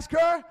prophet asked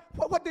her,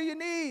 "What do you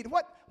need?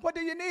 What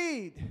do you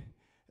need?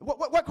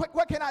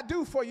 What can I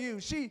do for you?"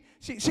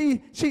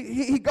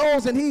 He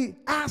goes and he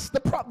asks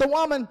the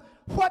woman,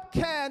 "What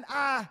can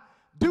I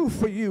do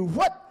for you?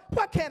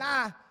 What can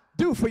I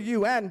do for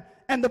you?" And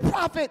the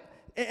prophet,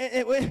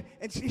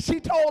 and she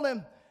told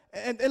him,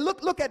 and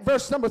look at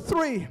verse number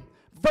 3.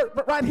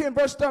 Right here in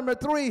verse number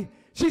 3,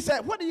 she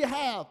said, "What do you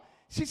have?"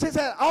 She says,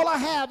 "All I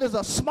have is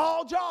a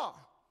small jar."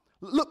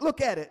 Look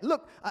at it.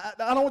 Look, I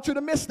don't want you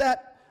to miss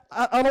that.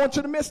 I don't want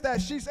you to miss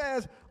that. She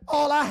says,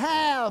 "All I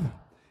have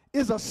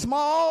is a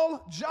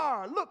small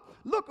jar."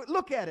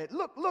 Look at it.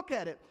 Look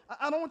at it.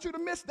 I don't want you to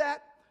miss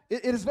that.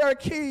 It is very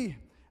key.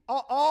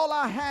 All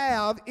I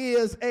have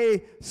is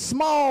a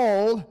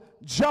small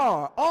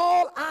jar.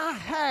 All I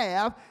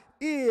have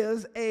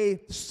is a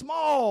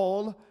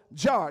small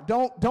jar.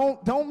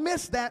 Don't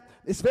miss that.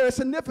 It's very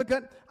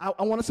significant.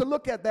 I want us to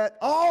look at that.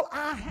 All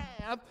I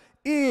have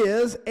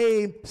is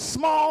a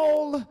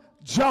small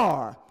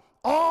jar.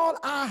 All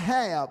I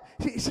have.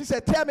 She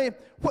said, "Tell me,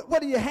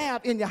 what do you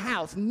have in your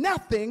house?"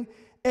 "Nothing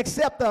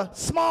except a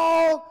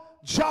small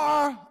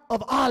jar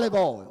of olive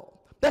oil."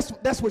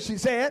 That's what she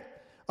said.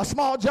 A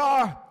small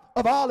jar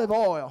of olive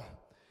oil.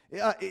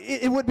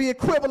 It would be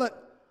equivalent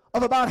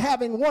of about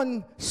having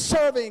one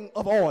serving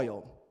of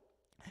oil.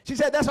 She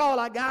said, "That's all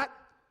I got."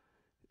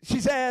 She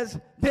says,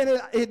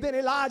 then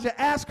Elijah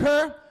asked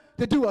her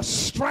to do a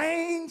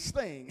strange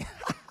thing.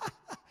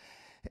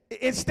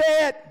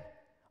 Instead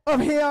of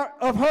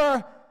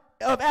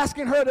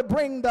asking her to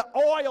bring the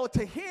oil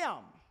to him,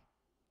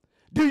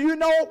 do you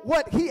know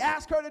what he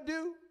asked her to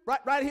do?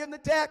 Right here in the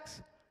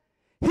text.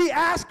 He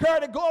asked her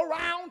to go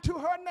around to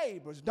her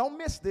neighbors. Don't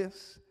miss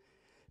this.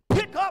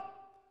 Pick up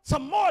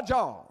some more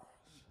jars.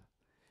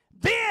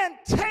 Then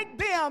take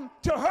them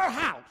to her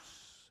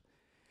house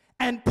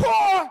and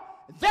pour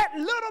that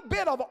little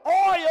bit of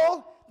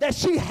oil that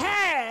she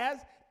has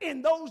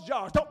in those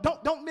jars.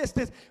 Don't miss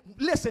this.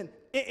 Listen,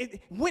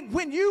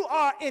 when you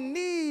are in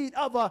need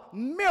of a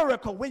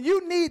miracle, when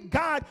you need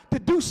God to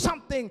do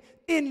something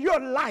in your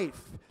life,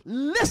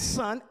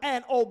 listen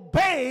and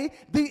obey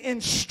the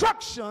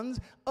instructions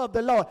of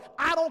the Lord.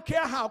 I don't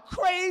care how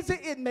crazy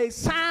it may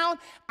sound.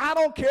 I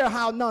don't care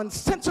how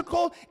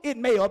nonsensical it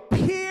may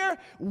appear.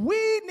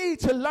 We need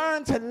to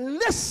learn to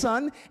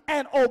listen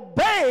and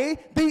obey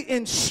the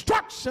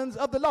instructions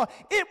of the Lord.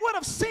 It would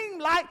have seemed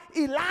like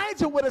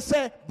Elijah would have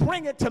said,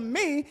 "Bring it to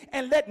me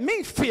and let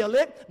me feel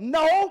it."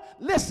 No,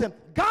 listen.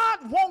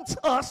 God wants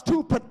us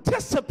to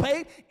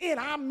participate in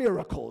our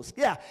miracles.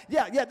 Yeah.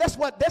 This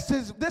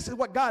is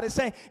what God is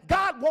saying.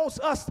 God wants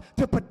us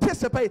to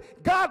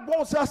participate. God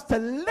wants us to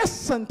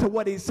listen to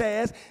what he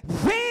says.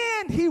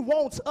 Then he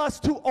wants us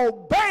to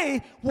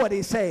obey what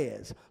he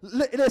says.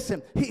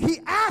 Listen, he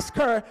asked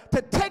her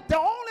to take the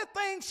only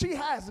thing she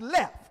has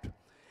left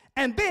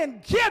and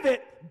then give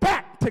it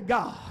back to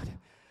God.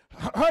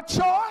 Her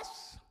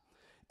choice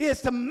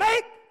is to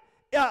make,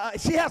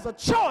 she has a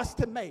choice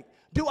to make.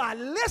 Do I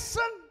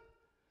listen?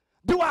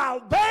 Do I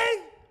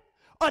obey?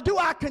 Or do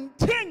I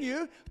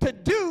continue to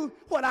do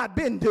what I've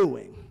been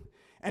doing?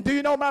 And do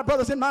you know, my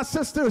brothers and my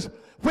sisters,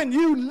 when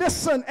you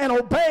listen and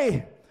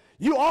obey,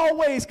 you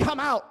always come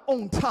out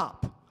on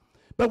top.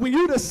 But when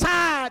you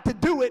decide to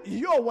do it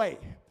your way,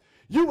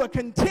 you will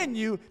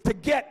continue to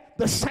get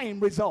the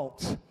same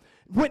results.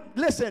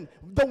 Listen,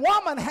 the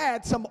woman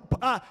had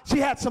she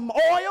had some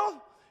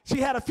oil, she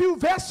had a few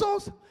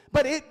vessels,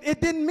 but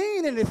it didn't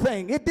mean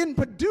anything. It didn't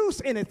produce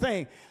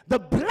anything. The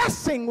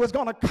blessing was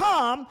going to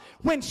come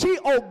when she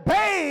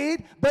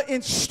obeyed the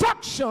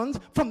instructions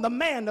from the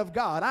man of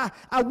God.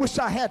 I wish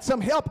I had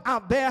some help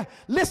out there.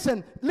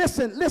 Listen.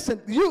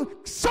 You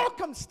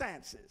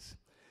circumstances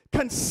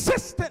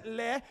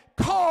consistently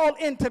call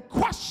into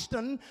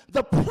question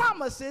the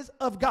promises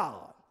of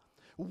God.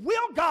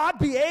 Will God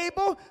be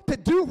able to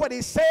do what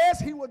he says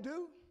he will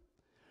do?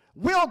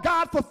 Will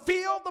God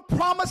fulfill the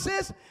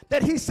promises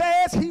that he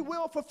says he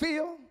will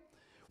fulfill?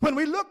 When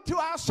we look to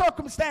our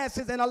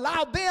circumstances and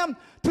allow them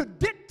to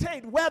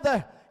dictate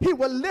whether he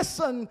will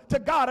listen to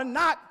God or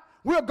not,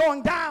 we're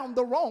going down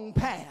the wrong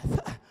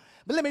path.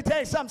 But let me tell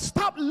you something.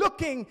 Stop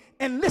looking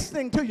and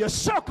listening to your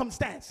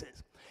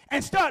circumstances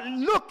and start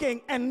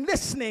looking and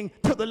listening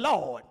to the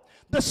Lord.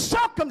 The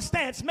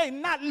circumstance may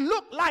not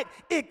look like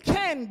it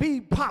can be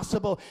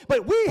possible,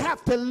 but we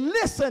have to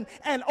listen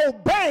and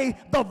obey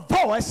the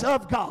voice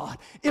of God.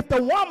 If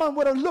the woman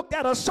would have looked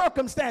at a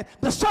circumstance,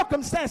 the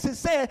circumstances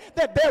said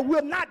that there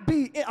will not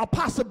be a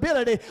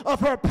possibility of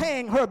her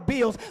paying her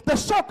bills. The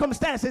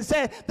circumstances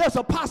said there's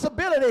a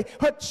possibility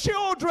her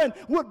children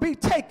would be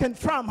taken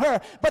from her.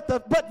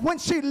 But when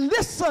she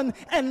listened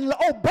and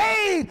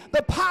obeyed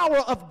the power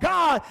of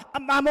God,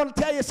 I'm going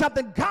to tell you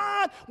something.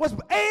 God was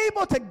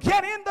able to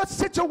get in the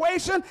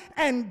situation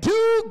and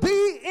do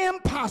the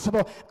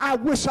impossible. I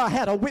wish I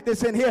had a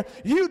witness in here.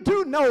 You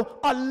do know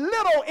a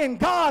little in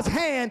God's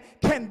hand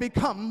can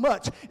become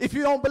much. If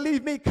you don't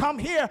believe me, come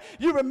here.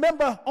 You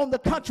remember on the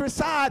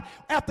countryside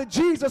after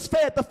Jesus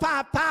fed the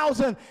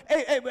 5,000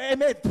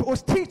 and it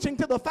was teaching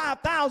to the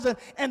 5,000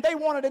 and they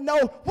wanted to know,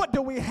 what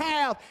do we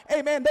have?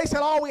 Amen. They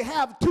said, all we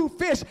have 2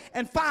 fish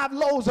and 5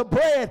 loaves of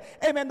bread.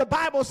 Amen. The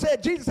Bible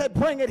said, Jesus said,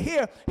 bring it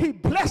here. He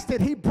blessed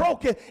it. He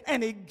broke it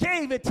and he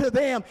gave it to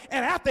them.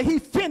 And after he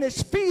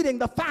finished feeding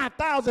the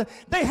 5,000,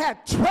 they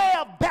had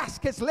 12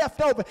 baskets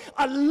left over.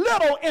 A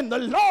little in the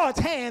Lord's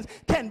hands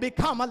can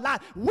become a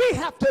lot. We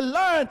have to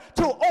learn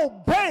to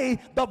obey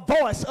the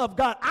voice of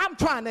God. I'm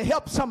trying to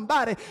help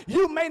somebody.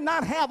 You may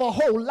not have a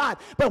whole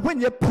lot, but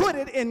when you put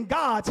it in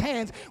God's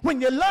hands,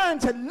 when you learn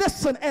to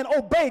listen and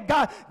obey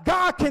God,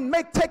 God can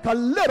take a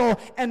little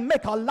and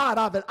make a lot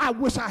of it. I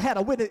wish I had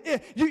a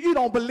witness. You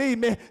don't believe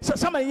me. So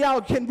some of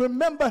y'all can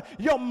remember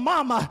your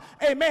mama.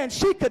 Amen.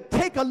 She could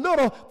take a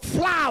little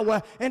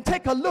flour and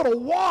take a little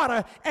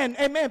water and,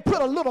 amen,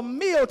 put a little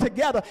meal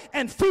together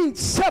and feed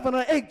 7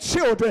 or 8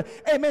 children.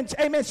 Amen.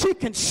 Amen. She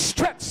can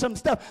stretch some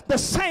stuff. The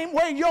same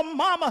way your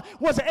mama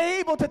was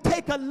able to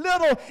take a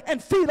little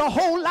and feed a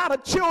whole lot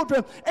of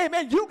children.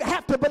 Amen. You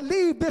have to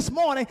believe this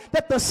morning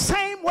that the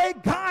same way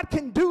God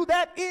can do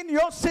that in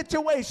your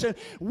situation,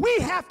 we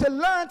have to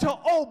learn to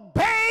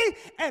obey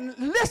and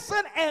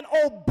listen and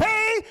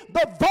obey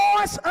the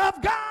voice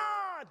of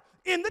God.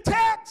 In the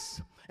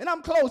text, and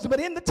I'm closing, but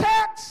in the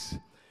text,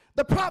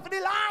 the prophet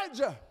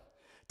Elijah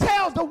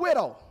tells the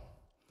widow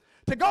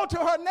to go to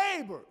her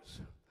neighbors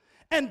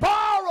and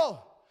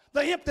borrow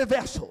the empty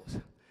vessels.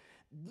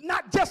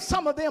 Not just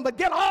some of them, but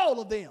get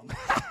all of them.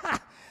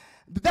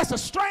 That's a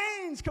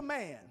strange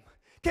command.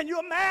 Can you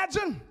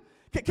imagine?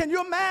 Can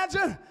you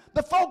imagine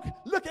the folk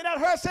looking at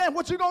her saying,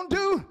 what you gonna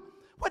do?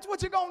 What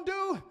you gonna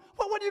do?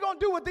 What are you gonna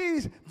do with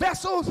these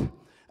vessels?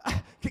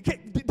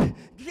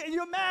 Can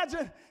you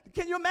imagine?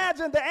 Can you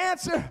imagine the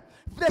answer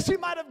that she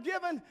might have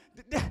given?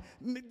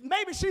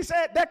 Maybe she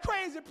said, that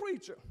crazy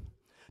preacher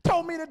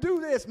told me to do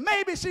this.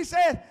 Maybe she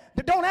said,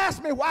 don't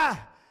ask me why,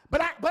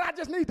 but I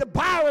just need to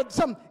borrow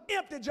some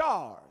empty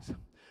jars,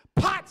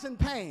 pots and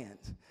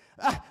pans.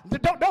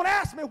 Don't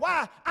ask me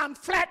why I'm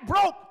flat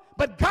broke,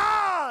 but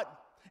God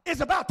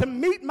is about to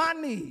meet my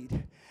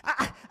need.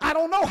 I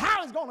don't know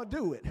how he's going to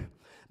do it,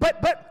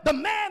 but the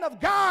man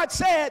of God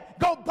said,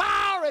 go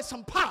borrow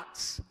some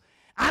pots.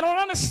 I don't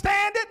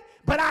understand it,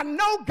 but I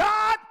know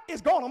God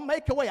is going to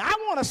make a way. I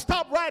want to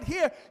stop right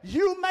here.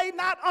 You may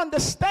not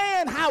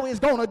understand how he's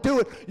going to do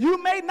it.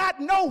 You may not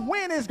know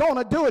when he's going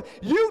to do it.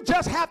 You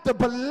just have to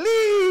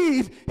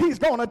believe he's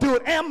going to do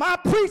it. Am I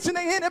preaching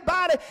to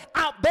anybody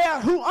out there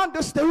who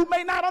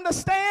may not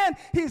understand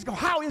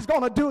how he's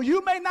going to do it?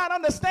 You may not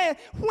understand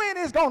when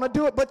he's going to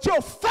do it, but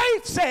your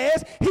faith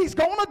says he's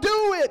going to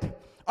do it.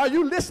 Are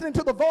you listening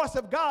to the voice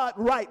of God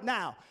right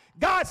now?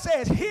 God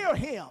says, hear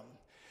him.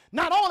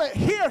 Not only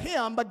hear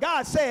him, but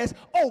God says,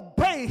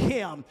 obey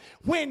him.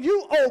 When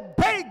you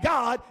obey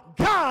God,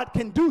 God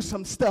can do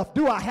some stuff.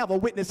 Do I have a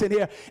witness in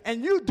here?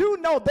 And you do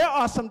know there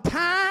are some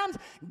times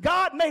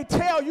God may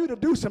tell you to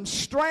do some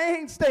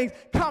strange things.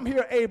 Come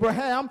here,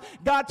 Abraham.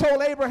 God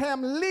told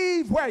Abraham,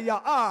 leave where you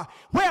are.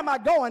 Where am I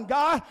going,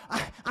 God?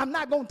 I'm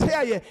not going to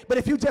tell you, but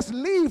if you just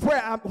leave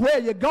where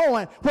you're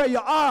going, where you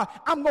are,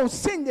 I'm going to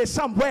send you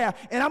somewhere,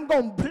 and I'm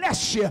going to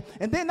bless you.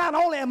 And then not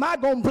only am I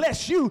going to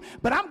bless you,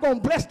 but I'm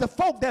going to bless the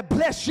folk that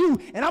bless you,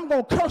 and I'm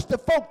going to curse the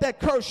folk that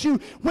curse you.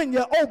 When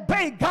you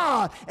obey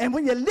God and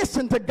when you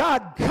listen to God,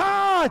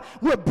 God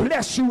will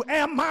bless you.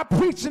 Am I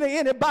preaching to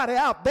anybody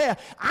out there?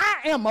 I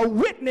am a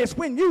witness.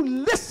 When you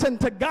listen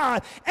to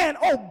God and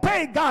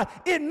obey God,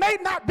 it may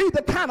not be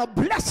the kind of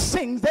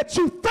blessings that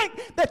you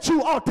think that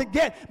you ought to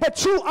get,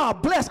 but you are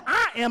blessed.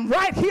 I am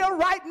right here,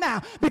 right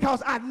now,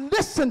 because I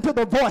listened to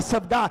the voice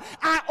of God.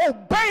 I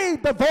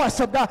obeyed the voice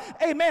of God.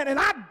 Amen. And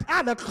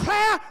I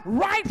declare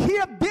right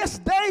here this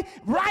day,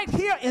 right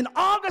here in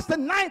August the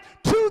 9th,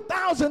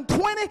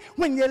 2020,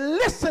 when you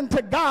listen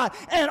to God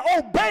and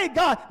obey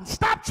God,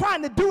 stop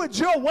trying to do it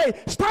your way.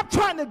 Stop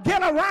trying to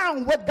get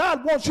around what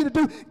God wants you to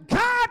do.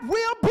 God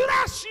will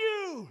bless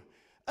you.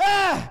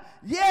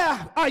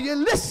 Are you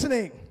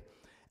listening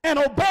and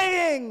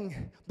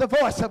obeying the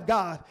voice of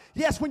God?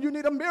 Yes, when you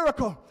need a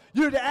miracle,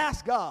 you need to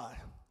ask God.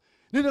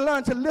 You need to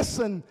learn to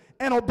listen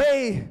and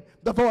obey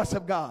the voice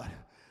of God.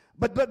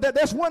 But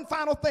there's one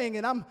final thing,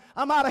 and I'm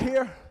out of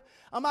here.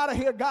 I'm out of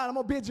here, God. I'm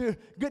going to bid you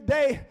good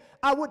day.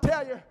 I would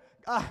tell you,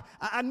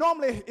 I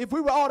normally, if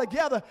we were all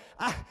together,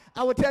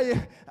 I would tell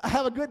you,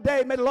 have a good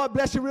day. May the Lord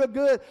bless you real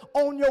good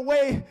on your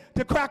way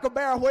to Cracker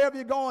Barrel, wherever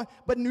you're going.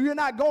 But you're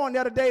not going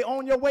there today.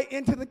 On your way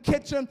into the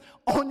kitchen,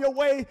 on your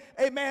way,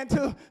 amen,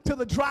 to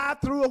the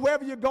drive-thru or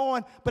wherever you're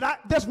going.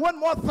 But there's one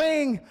more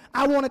thing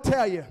I want to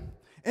tell you,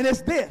 and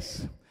it's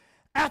this.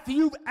 After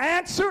you've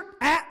answered,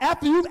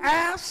 after you've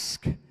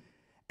asked,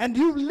 and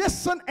you've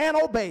listened and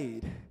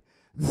obeyed,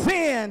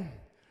 then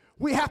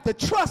we have to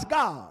trust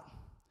God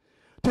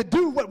to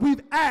do what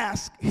we've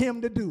asked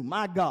him to do.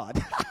 My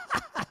God.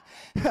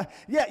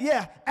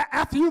 Yeah.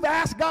 After you've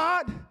asked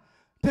God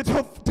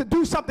to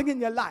do something in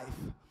your life,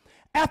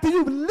 after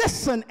you've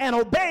listened and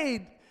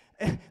obeyed,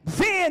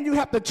 then you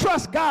have to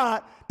trust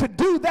God to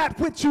do that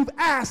which you've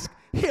asked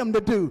him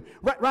to do.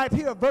 Right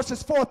here,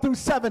 verses 4 through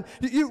 7.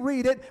 You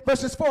read it,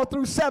 verses 4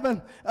 through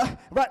 7.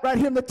 Right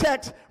here in the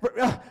text,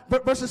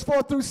 verses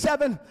 4 through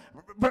 7.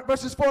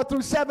 Verses 4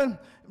 through 7,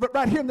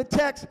 right here in the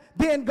text.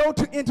 Then go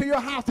into your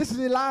house. This is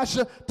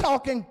Elisha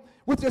talking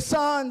with your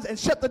sons, and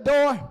shut the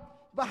door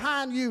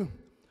behind you.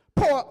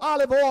 Pour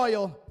olive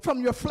oil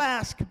from your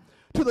flask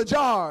to the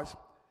jars,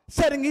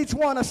 setting each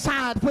one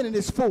aside when it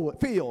is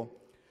filled.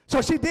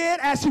 So she did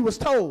as she was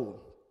told.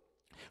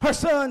 Her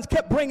sons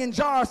kept bringing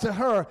jars to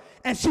her,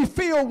 and she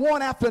filled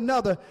one after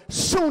another.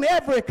 Soon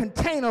every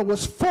container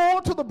was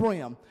full to the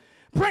brim.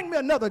 Bring me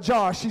another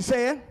jar, she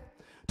said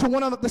to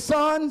one of the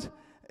sons.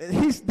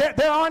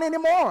 There aren't any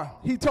more,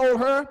 he told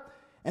her.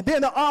 And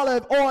then the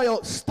olive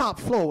oil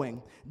stopped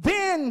flowing.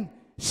 Then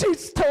she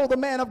told the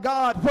man of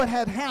God what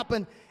had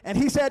happened, and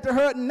he said to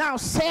her, now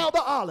sell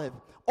the olive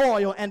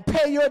oil and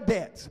pay your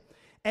debts,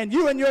 and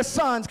you and your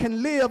sons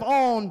can live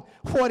on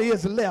what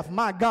is left.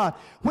 My God,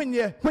 when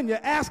you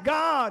ask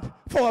God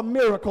for a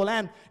miracle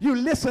and you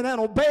listen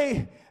and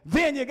obey,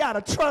 then you got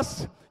to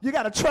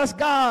trust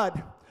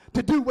God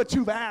to do what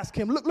you've asked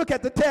him. Look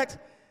at the text.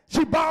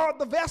 She borrowed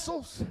the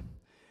vessels.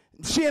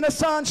 She and her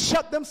sons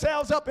shut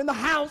themselves up in the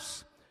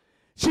house.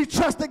 She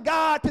trusted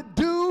God to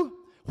do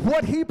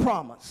what he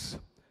promised.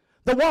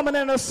 The woman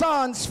and her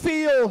sons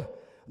filled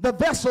the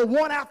vessel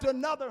one after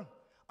another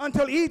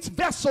until each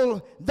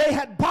vessel they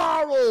had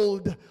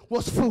borrowed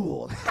was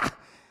full.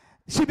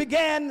 She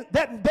began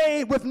that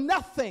day with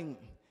nothing,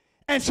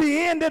 and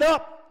she ended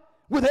up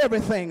with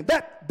everything.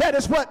 That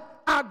is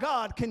what our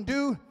God can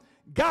do.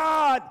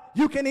 God,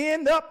 you can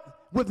end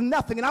up with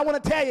nothing. And I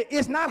want to tell you,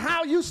 it's not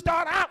how you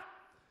start out,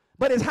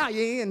 but it's how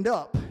you end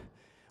up.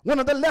 One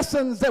of the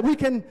lessons that we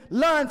can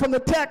learn from the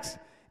text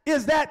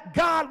is that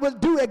God will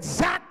do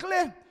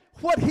exactly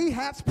what he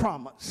has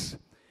promised.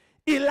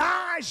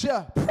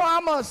 Elijah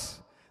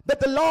promised that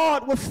the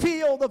Lord would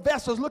fill the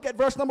vessels. Look at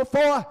verse number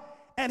 4.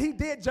 And he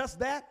did just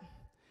that.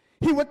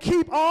 He would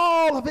keep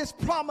all of his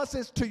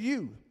promises to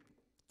you.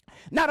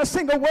 Not a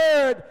single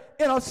word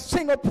in a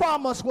single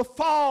promise will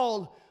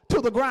fall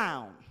to the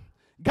ground.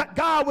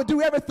 God would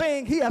do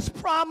everything he has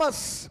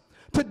promised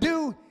to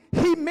do.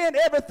 He meant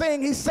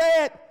everything he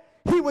said.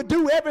 He would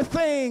do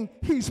everything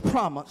he's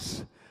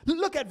promised.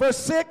 Look at verse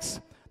 6.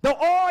 The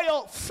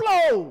oil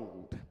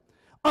flowed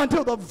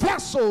until the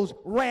vessels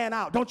ran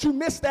out. Don't you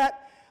miss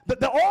that?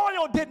 The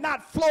oil did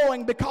not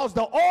flowing because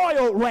the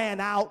oil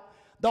ran out.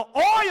 The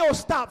oil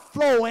stopped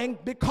flowing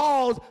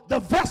because the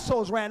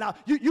vessels ran out.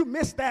 You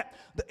missed that.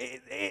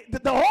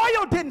 The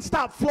oil didn't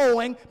stop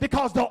flowing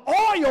because the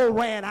oil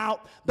ran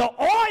out. The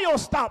oil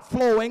stopped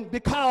flowing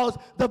because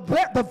the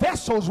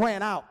vessels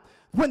ran out.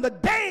 When the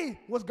day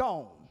was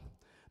gone,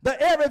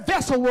 every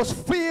vessel was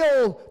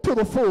filled to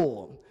the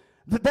full.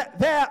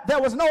 There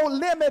was no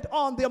limit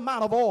on the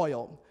amount of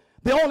oil.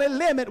 The only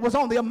limit was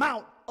on the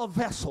amount of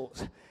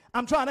vessels.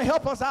 I'm trying to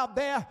help us out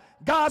there.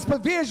 God's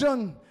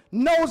provision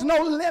knows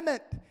no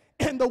limit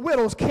in the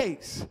widow's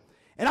case.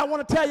 And I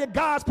want to tell you,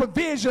 God's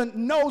provision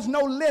knows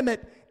no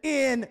limit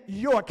in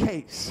your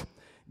case.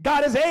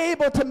 God is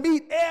able to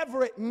meet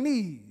every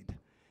need.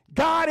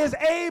 God is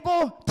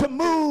able to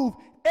move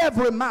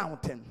every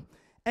mountain.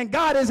 And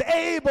God is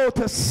able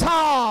to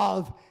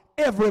solve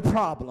every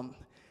problem.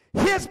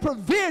 His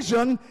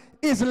provision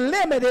is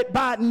limited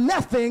by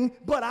nothing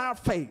but our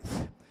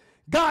faith.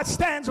 God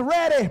stands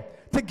ready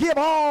to give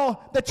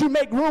all that you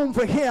make room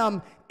for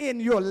him in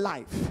your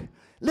life.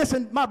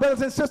 Listen, my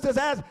brothers and sisters,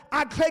 as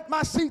I take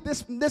my seat,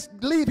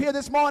 leave here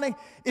this morning,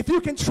 if you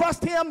can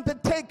trust him to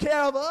take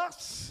care of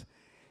us,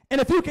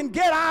 and if you can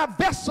get our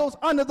vessels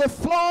under the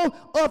flow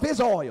of his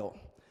oil,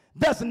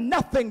 there's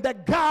nothing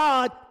that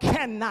God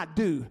cannot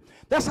do.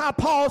 That's how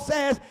Paul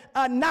says,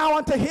 now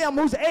unto him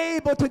who's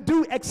able to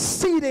do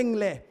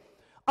exceedingly,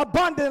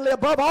 abundantly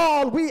above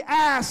all we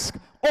ask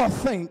or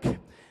think.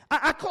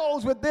 I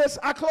close with this.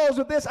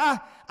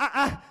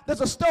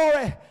 There's a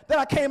story that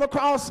I came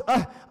across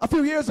a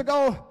few years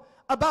ago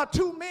about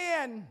two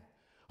men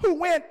who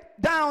went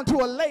down to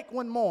a lake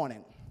one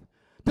morning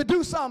to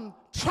do some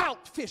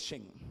trout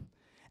fishing.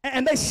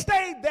 And they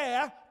stayed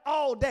there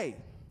all day.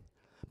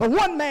 But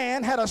one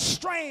man had a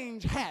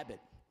strange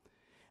habit.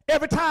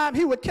 Every time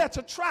he would catch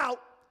a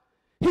trout,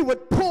 he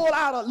would pull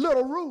out a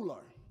little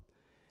ruler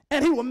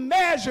and he would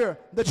measure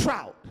the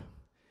trout.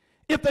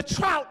 If if the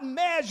trout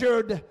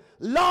measured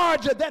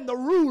larger than the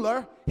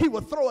ruler, he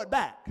would throw it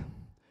back.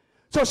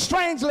 So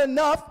strangely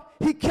enough,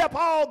 he kept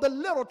all the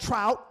little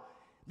trout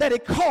that he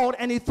caught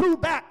and he threw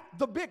back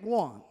the big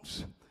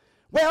ones.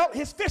 Well,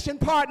 his fishing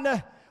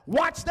partner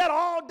watched that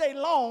all day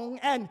long,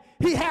 and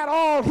he had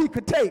all he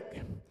could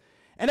take.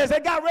 And as they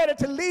got ready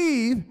to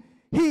leave,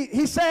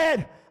 he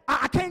said,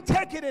 I can't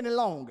take it any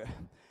longer.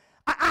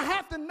 I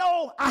have to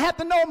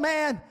know,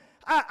 man,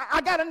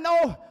 I got to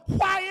know,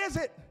 why is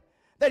it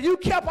that you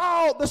kept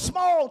all the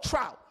small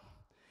trout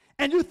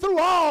and you threw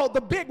all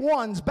the big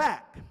ones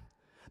back?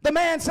 The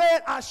man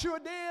said, I sure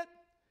did.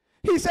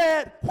 He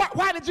said,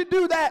 why did you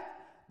do that?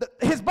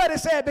 His buddy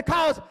said,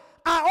 because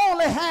I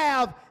only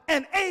have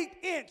an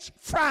 8-inch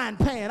frying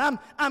pan.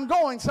 I'm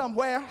going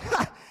somewhere.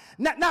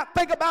 Now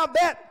think about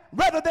that.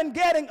 Rather than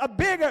getting a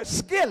bigger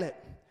skillet,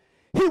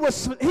 he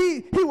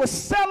was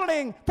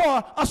settling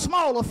for a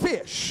smaller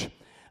fish.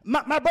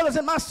 My brothers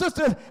and my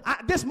sisters,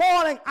 this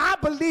morning I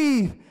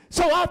believe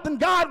so often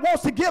God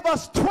wants to give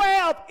us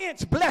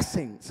 12-inch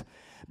blessings,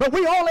 but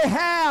we only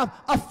have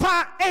a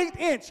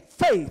 8-inch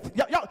faith.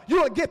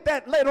 You'll get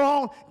that later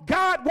on.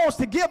 God wants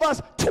to give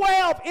us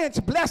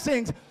 12-inch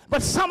blessings,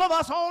 but some of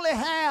us only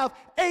have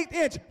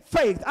 8-inch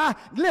faith.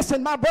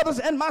 Listen, my brothers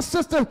and my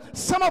sisters,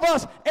 some of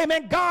us,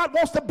 amen, God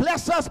wants to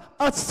bless us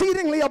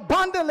exceedingly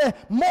abundantly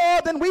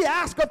more than we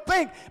ask or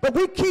think, but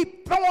we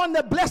keep throwing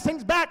the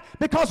blessings back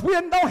because we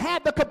don't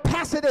have the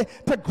capacity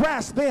to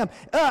grasp them.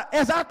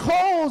 As I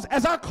close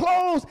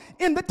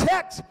in the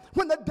text,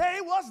 when the day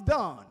was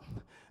done,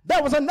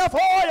 there was enough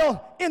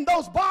oil in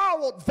those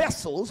borrowed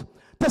vessels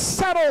to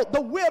settle the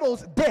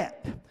widow's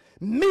debt,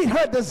 meet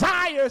her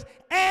desires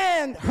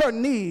and her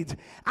needs.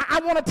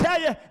 I want to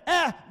tell you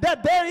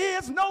that there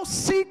is no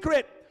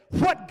secret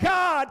what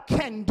God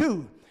can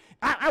do.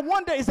 I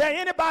wonder, is there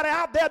anybody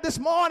out there this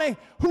morning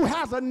who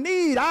has a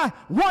need? I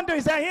wonder,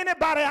 is there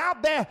anybody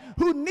out there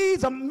who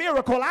needs a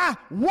miracle? I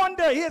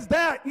wonder, is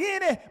there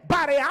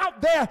anybody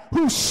out there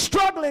who's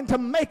struggling to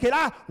make it?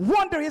 I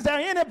wonder, is there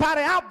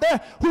anybody out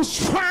there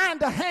who's trying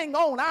to hang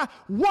on? I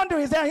wonder,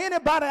 is there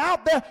anybody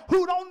out there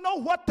who don't know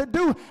what to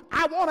do?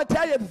 I want to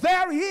tell you,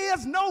 there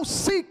is no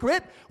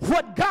secret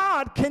what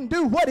God can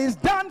do. What He's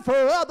done for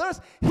others,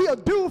 He'll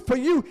do for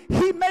you.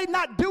 He may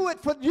not do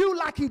it for you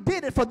like He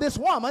did it for this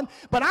woman,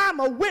 but I'm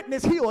a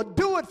witness. He'll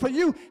do it for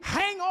you.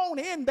 Hang on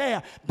in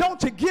there.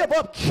 Don't you give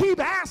up. Keep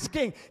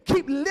asking,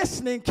 keep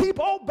listening, keep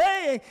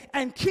obeying,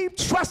 and keep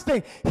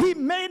trusting. He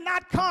may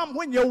not come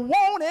when you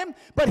want Him,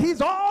 but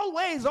He's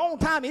always on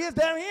time. Is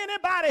there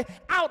anybody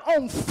out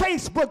on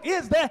Facebook?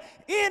 Is there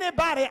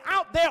anybody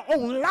out there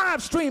on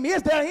live stream?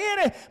 Is there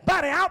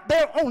anybody out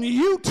there on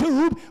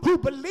YouTube who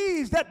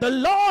believes that the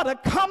Lord will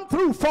come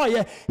through for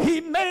you?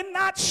 He may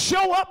not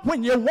show up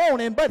when you want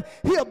Him, but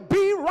He'll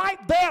be right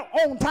there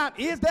on time.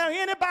 Is there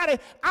anybody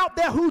out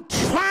there who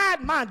tried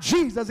my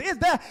Jesus? Is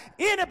there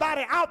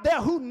anybody out there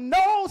who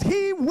knows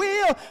He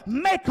will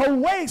make a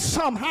way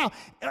somehow?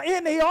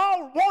 And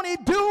won't He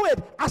do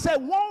it? I said,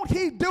 won't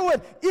He do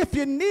it? If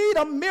you need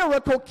a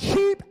miracle,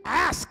 keep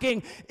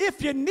asking.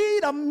 If you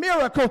need a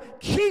miracle,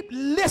 keep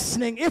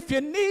listening. If you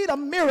need a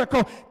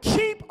miracle,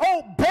 keep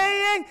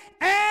obeying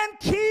and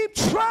keep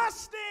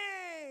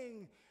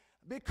trusting,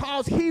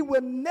 because He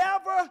will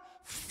never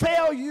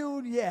fail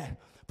you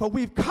yet. For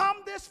we've come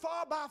this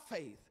far by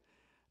faith,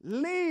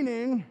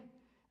 leaning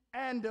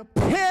and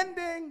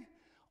depending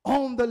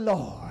on the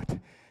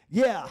Lord.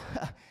 Yeah,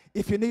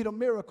 if you need a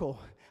miracle,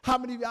 how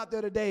many of you out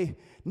there today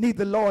need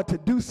the Lord to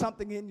do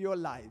something in your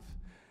life?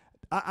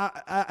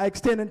 I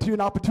extend to you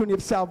an opportunity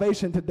of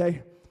salvation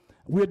today.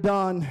 We're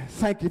done.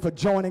 Thank you for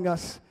joining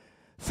us.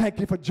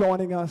 Thank you for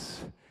joining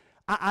us.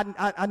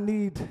 I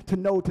need to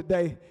know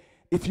today,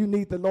 if you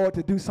need the Lord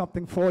to do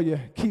something for you,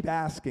 keep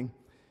asking,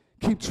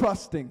 keep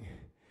trusting,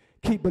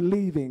 keep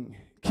believing,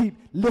 keep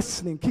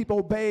listening, keep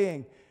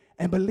obeying,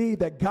 and believe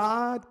that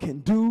God can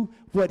do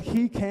what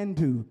He can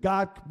do.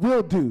 God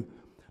will do.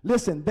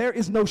 Listen, there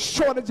is no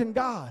shortage in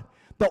God.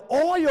 The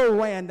oil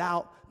ran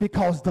out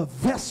because the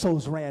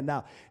vessels ran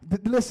out.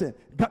 Listen,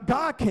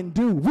 God can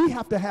do. We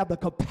have to have the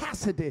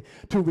capacity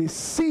to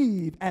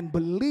receive and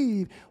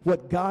believe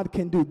what God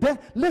can do.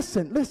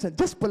 Listen,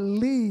 just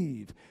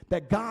believe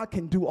that God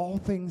can do all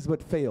things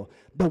but fail.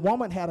 The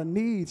woman had a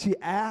need. She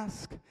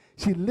asked,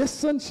 she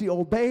listened, she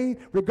obeyed,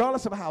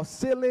 regardless of how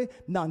silly,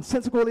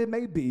 nonsensical it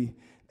may be.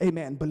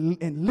 Amen.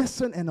 And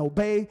listen and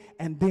obey,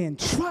 and then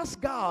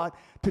trust God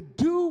to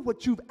do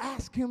what you've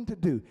asked Him to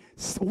do.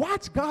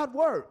 Watch God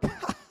work.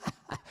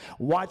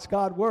 Watch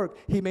God work.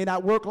 He may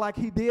not work like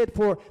He did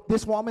for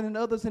this woman and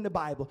others in the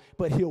Bible,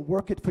 but He'll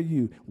work it for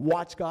you.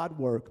 Watch God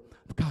work.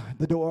 God,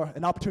 the door,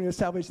 an opportunity of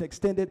salvation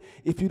extended.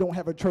 If you don't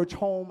have a church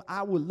home,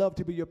 I would love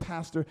to be your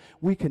pastor.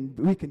 We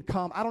can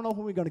come. I don't know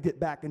when we're going to get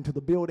back into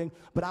the building,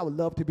 but I would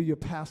love to be your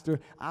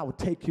pastor. I will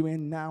take you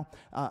in now.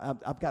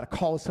 I've got to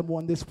call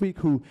someone this week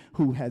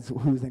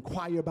who's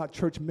inquired about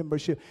church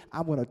membership.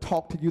 I'm going to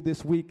talk to you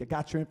this week. I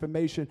got your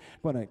information.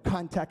 I'm going to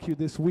contact you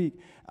this week,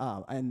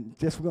 and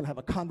we're going to have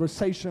a conversation.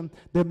 conversation.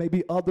 There may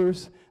be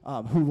others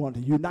who want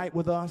to unite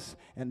with us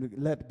and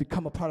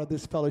become a part of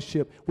this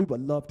fellowship. We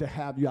would love to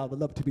have you. I would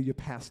love to be your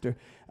pastor.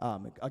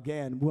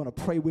 Again, we want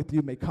to pray with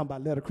you. You may come by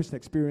letter, Christian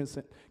Experience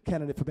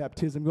candidate for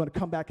baptism. We want to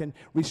come back and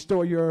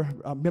restore your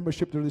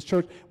membership to this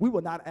church. We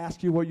will not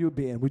ask you where you've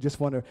been. We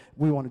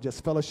want to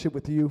just fellowship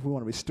with you. We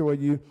want to restore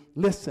you.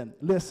 Listen.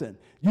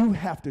 You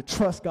have to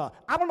trust God.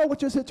 I don't know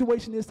what your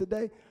situation is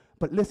today,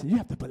 but listen, you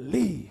have to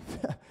believe.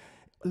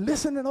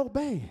 Listen and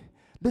obey.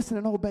 Listen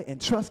and obey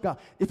and trust God.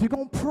 If you're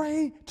going to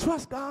pray,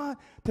 trust God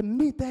to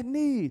meet that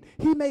need.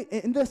 He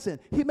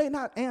may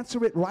not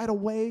answer it right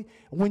away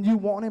when you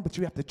want him, but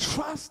you have to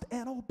trust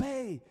and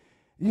obey.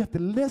 You have to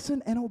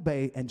listen and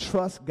obey and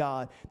trust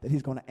God that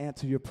he's going to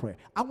answer your prayer.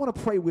 I want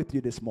to pray with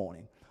you this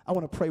morning. I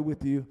want to pray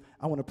with you.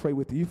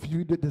 If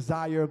you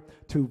desire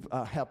to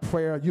have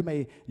prayer, you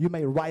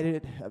may write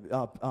it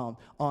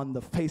on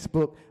the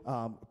Facebook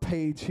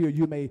page here.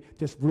 You may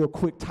just real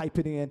quick type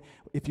it in.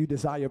 If you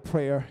desire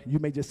prayer, you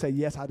may just say,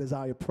 yes, I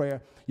desire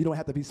prayer. You don't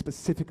have to be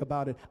specific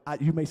about it.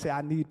 You may say,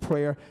 I need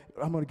prayer.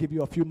 I'm going to give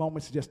you a few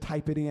moments to just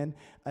type it in.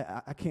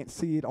 I can't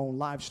see it on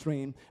live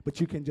stream, but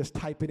you can just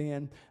type it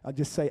in.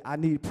 Just say, I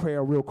need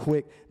prayer real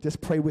quick.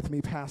 Just pray with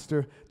me,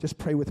 Pastor. Just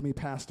pray with me,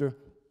 Pastor.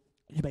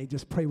 You may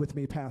just pray with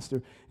me,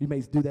 Pastor. You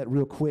may do that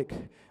real quick.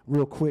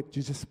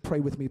 You just pray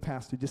with me,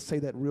 Pastor. Just say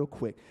that real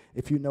quick.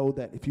 If you know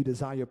that, if you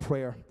desire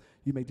prayer,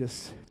 you may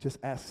just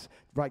ask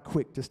right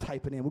quick. Just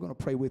type it in. We're going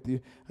to pray with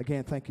you.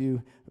 Again, thank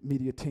you,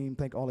 media team.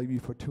 Thank all of you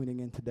for tuning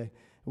in today.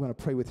 We're going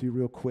to pray with you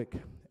real quick.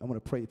 I want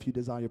to pray. If you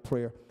desire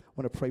prayer, I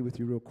want to pray with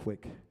you real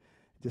quick.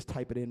 Just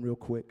type it in real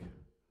quick.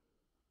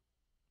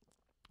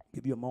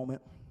 Give you a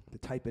moment to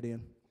type it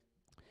in.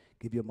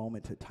 Give you a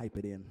moment to type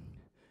it in.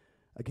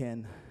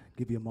 Again,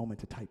 give you a moment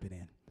to type it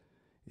in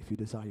if you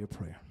desire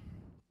prayer.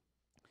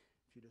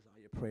 If you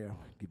desire prayer,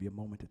 give you a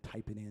moment to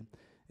type it in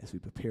as we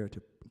prepare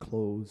to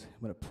close.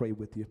 I'm going to pray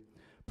with you.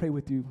 Pray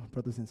with you,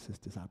 brothers and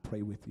sisters. I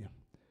pray with you.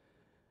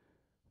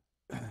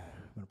 I'm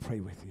going to pray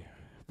with you.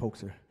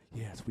 Folks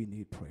yes, we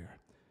need prayer.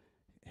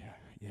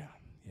 Yeah,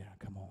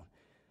 come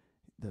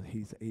on.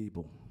 He's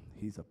able.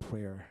 He's a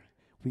prayer.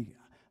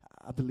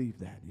 I believe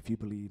that. If you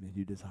believe and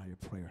you desire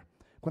prayer,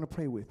 I'm going to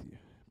pray with you.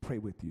 Pray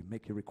with you.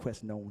 Make your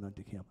request known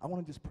unto him. I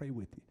want to just pray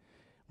with you.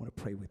 I want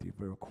to pray with you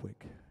real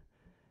quick.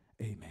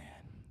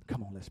 Amen.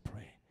 Come on, let's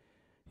pray.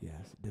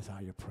 Yes,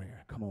 desire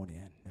prayer. Come on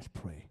in. Let's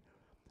pray.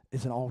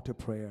 It's an altar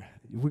prayer.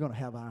 We're going to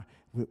have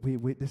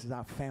this is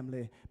our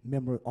family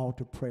member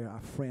altar prayer,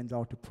 our friends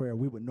altar prayer.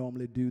 We would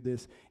normally do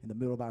this in the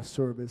middle of our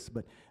service,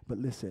 but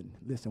listen,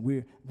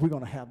 we're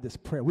going to have this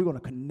prayer. We're going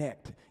to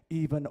connect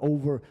even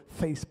over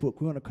Facebook.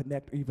 We're going to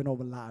connect even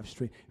over live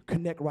stream.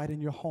 Connect right in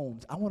your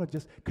homes. I want to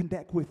just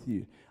connect with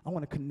you. I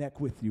want to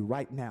connect with you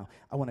right now.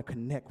 I want to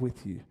connect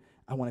with you.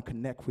 I want to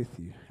connect with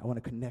you. I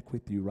want to connect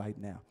with you right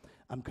now.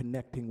 I'm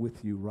connecting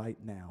with you right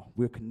now.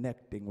 We're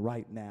connecting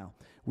right now.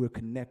 We're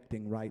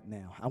connecting right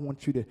now. I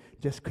want you to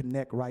just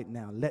connect right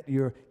now. Let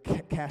your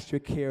cast your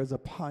cares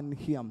upon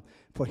him,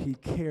 for he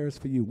cares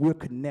for you. We're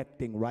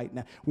connecting right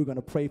now. We're going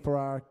to pray for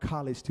our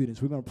college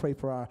students. We're going to pray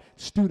for our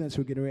students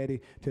who are getting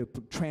ready to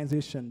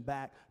transition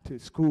back to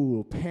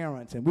school,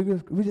 parents, and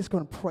we're just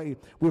going to pray.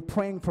 We're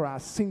praying for our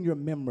senior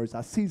members,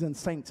 our seasoned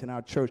saints in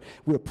our church.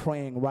 We're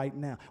praying right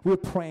now. We're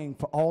praying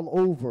for all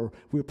over.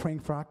 We're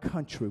praying for our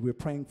country. We're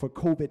praying for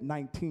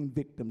COVID-19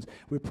 victims.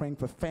 We're praying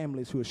for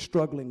families who are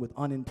struggling with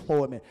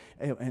unemployment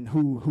and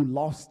who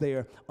lost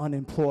their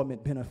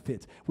unemployment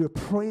benefits. We're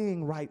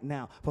praying right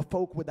now for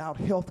folk without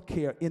health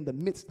care in the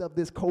midst of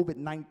this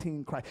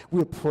COVID-19 crisis.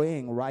 We're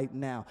praying right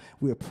now.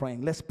 We're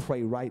praying. Let's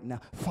pray right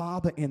now.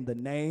 Father, in the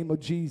name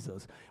of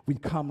Jesus, we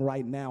come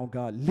right now,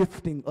 God,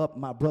 lifting up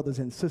my brothers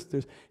and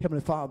sisters.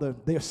 Heavenly Father,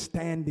 they're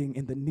standing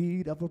in the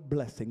need of a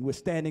blessing. We're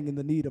standing in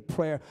the need of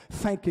prayer.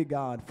 Thank you,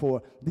 God,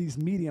 for these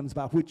mediums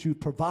by which you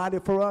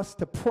provided for us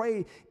to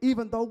pray.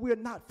 Even though we're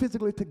not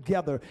physically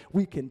together,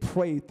 we can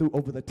pray through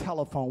over the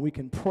telephone. We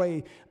can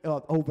pray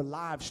over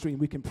live stream.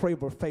 We can pray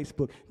over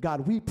Facebook.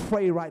 God, we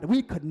pray right now.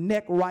 We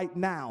connect right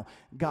now.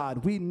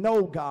 God, we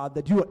know, God,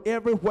 that you are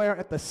everywhere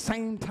at the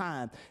same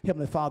time.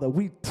 Heavenly Father,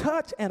 we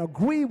touch and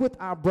agree with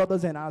our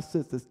brothers and our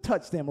sisters.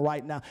 Touch them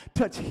right now.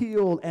 Touch,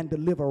 heal, and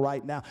deliver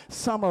right now.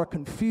 Some are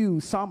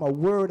confused. Some are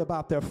worried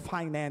about their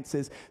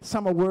finances.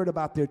 Some are worried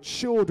about their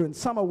children.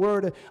 Some are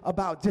worried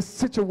about just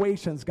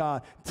situations,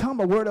 God. Some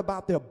are worried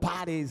about their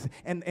bodies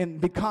and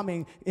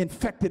becoming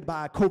infected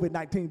by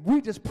COVID-19. We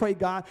just pray,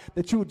 God,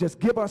 that you would just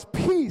give us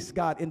peace,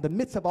 God, in the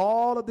midst of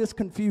all of this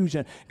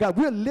confusion. God,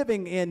 we're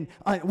living in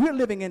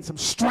some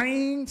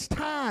strange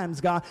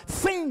times, God.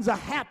 Things are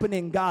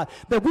happening, God,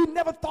 that we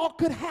never thought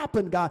could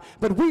happen, God.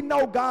 But we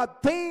know, God,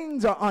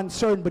 things are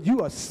uncertain, but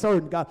you are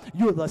certain, God.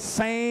 You are the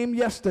same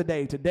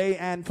yesterday, today,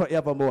 and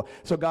forevermore.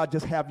 So, God,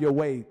 just have your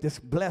way.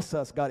 Just bless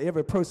us, God,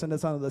 every person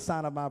that's under the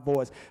sound of my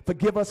voice.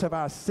 Forgive us of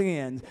our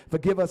sins.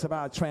 Forgive us of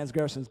our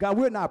transgressions. transgressions. God,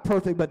 we're not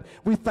perfect, but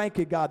we thank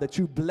you, God, that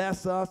you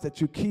bless us,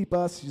 that you keep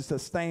us, you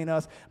sustain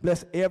us.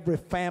 Bless every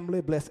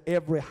family, bless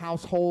every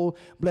household,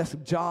 bless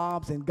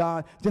jobs, and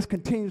God, just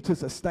continue to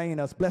sustain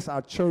us. Bless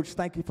our church.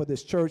 Thank you for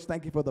this church.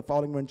 Thank you for the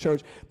Falling Run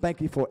Church.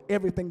 Thank you for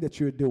everything that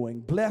you're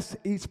doing. Bless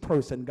each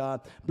person,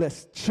 God.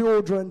 Bless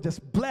children.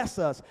 Just bless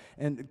us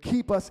and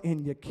keep us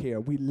in your care.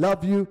 We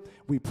love you,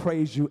 we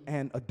praise you,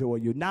 and adore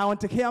you. Now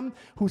unto him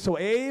who's so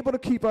able to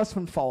keep us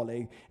from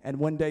falling, and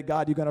one day,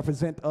 God, you're going to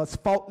present us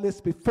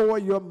faultless before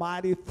your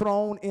mighty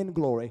throne in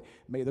glory.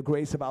 May the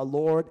grace of our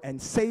Lord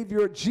and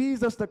Savior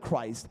Jesus the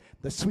Christ,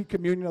 the sweet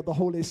communion of the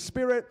Holy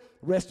Spirit,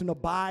 rest and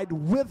abide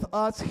with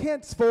us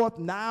henceforth,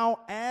 now,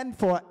 and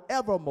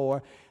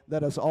forevermore.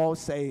 Let us all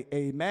say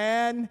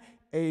amen,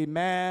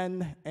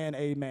 amen, and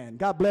amen.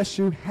 God bless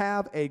you.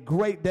 Have a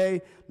great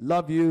day.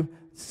 Love you.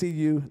 See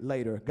you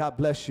later. God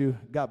bless you.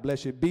 God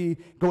bless you.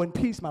 Go in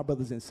peace, my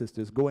brothers and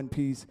sisters. Go in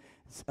peace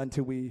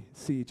until we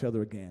see each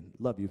other again.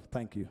 Love you.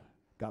 Thank you.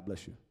 God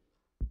bless you.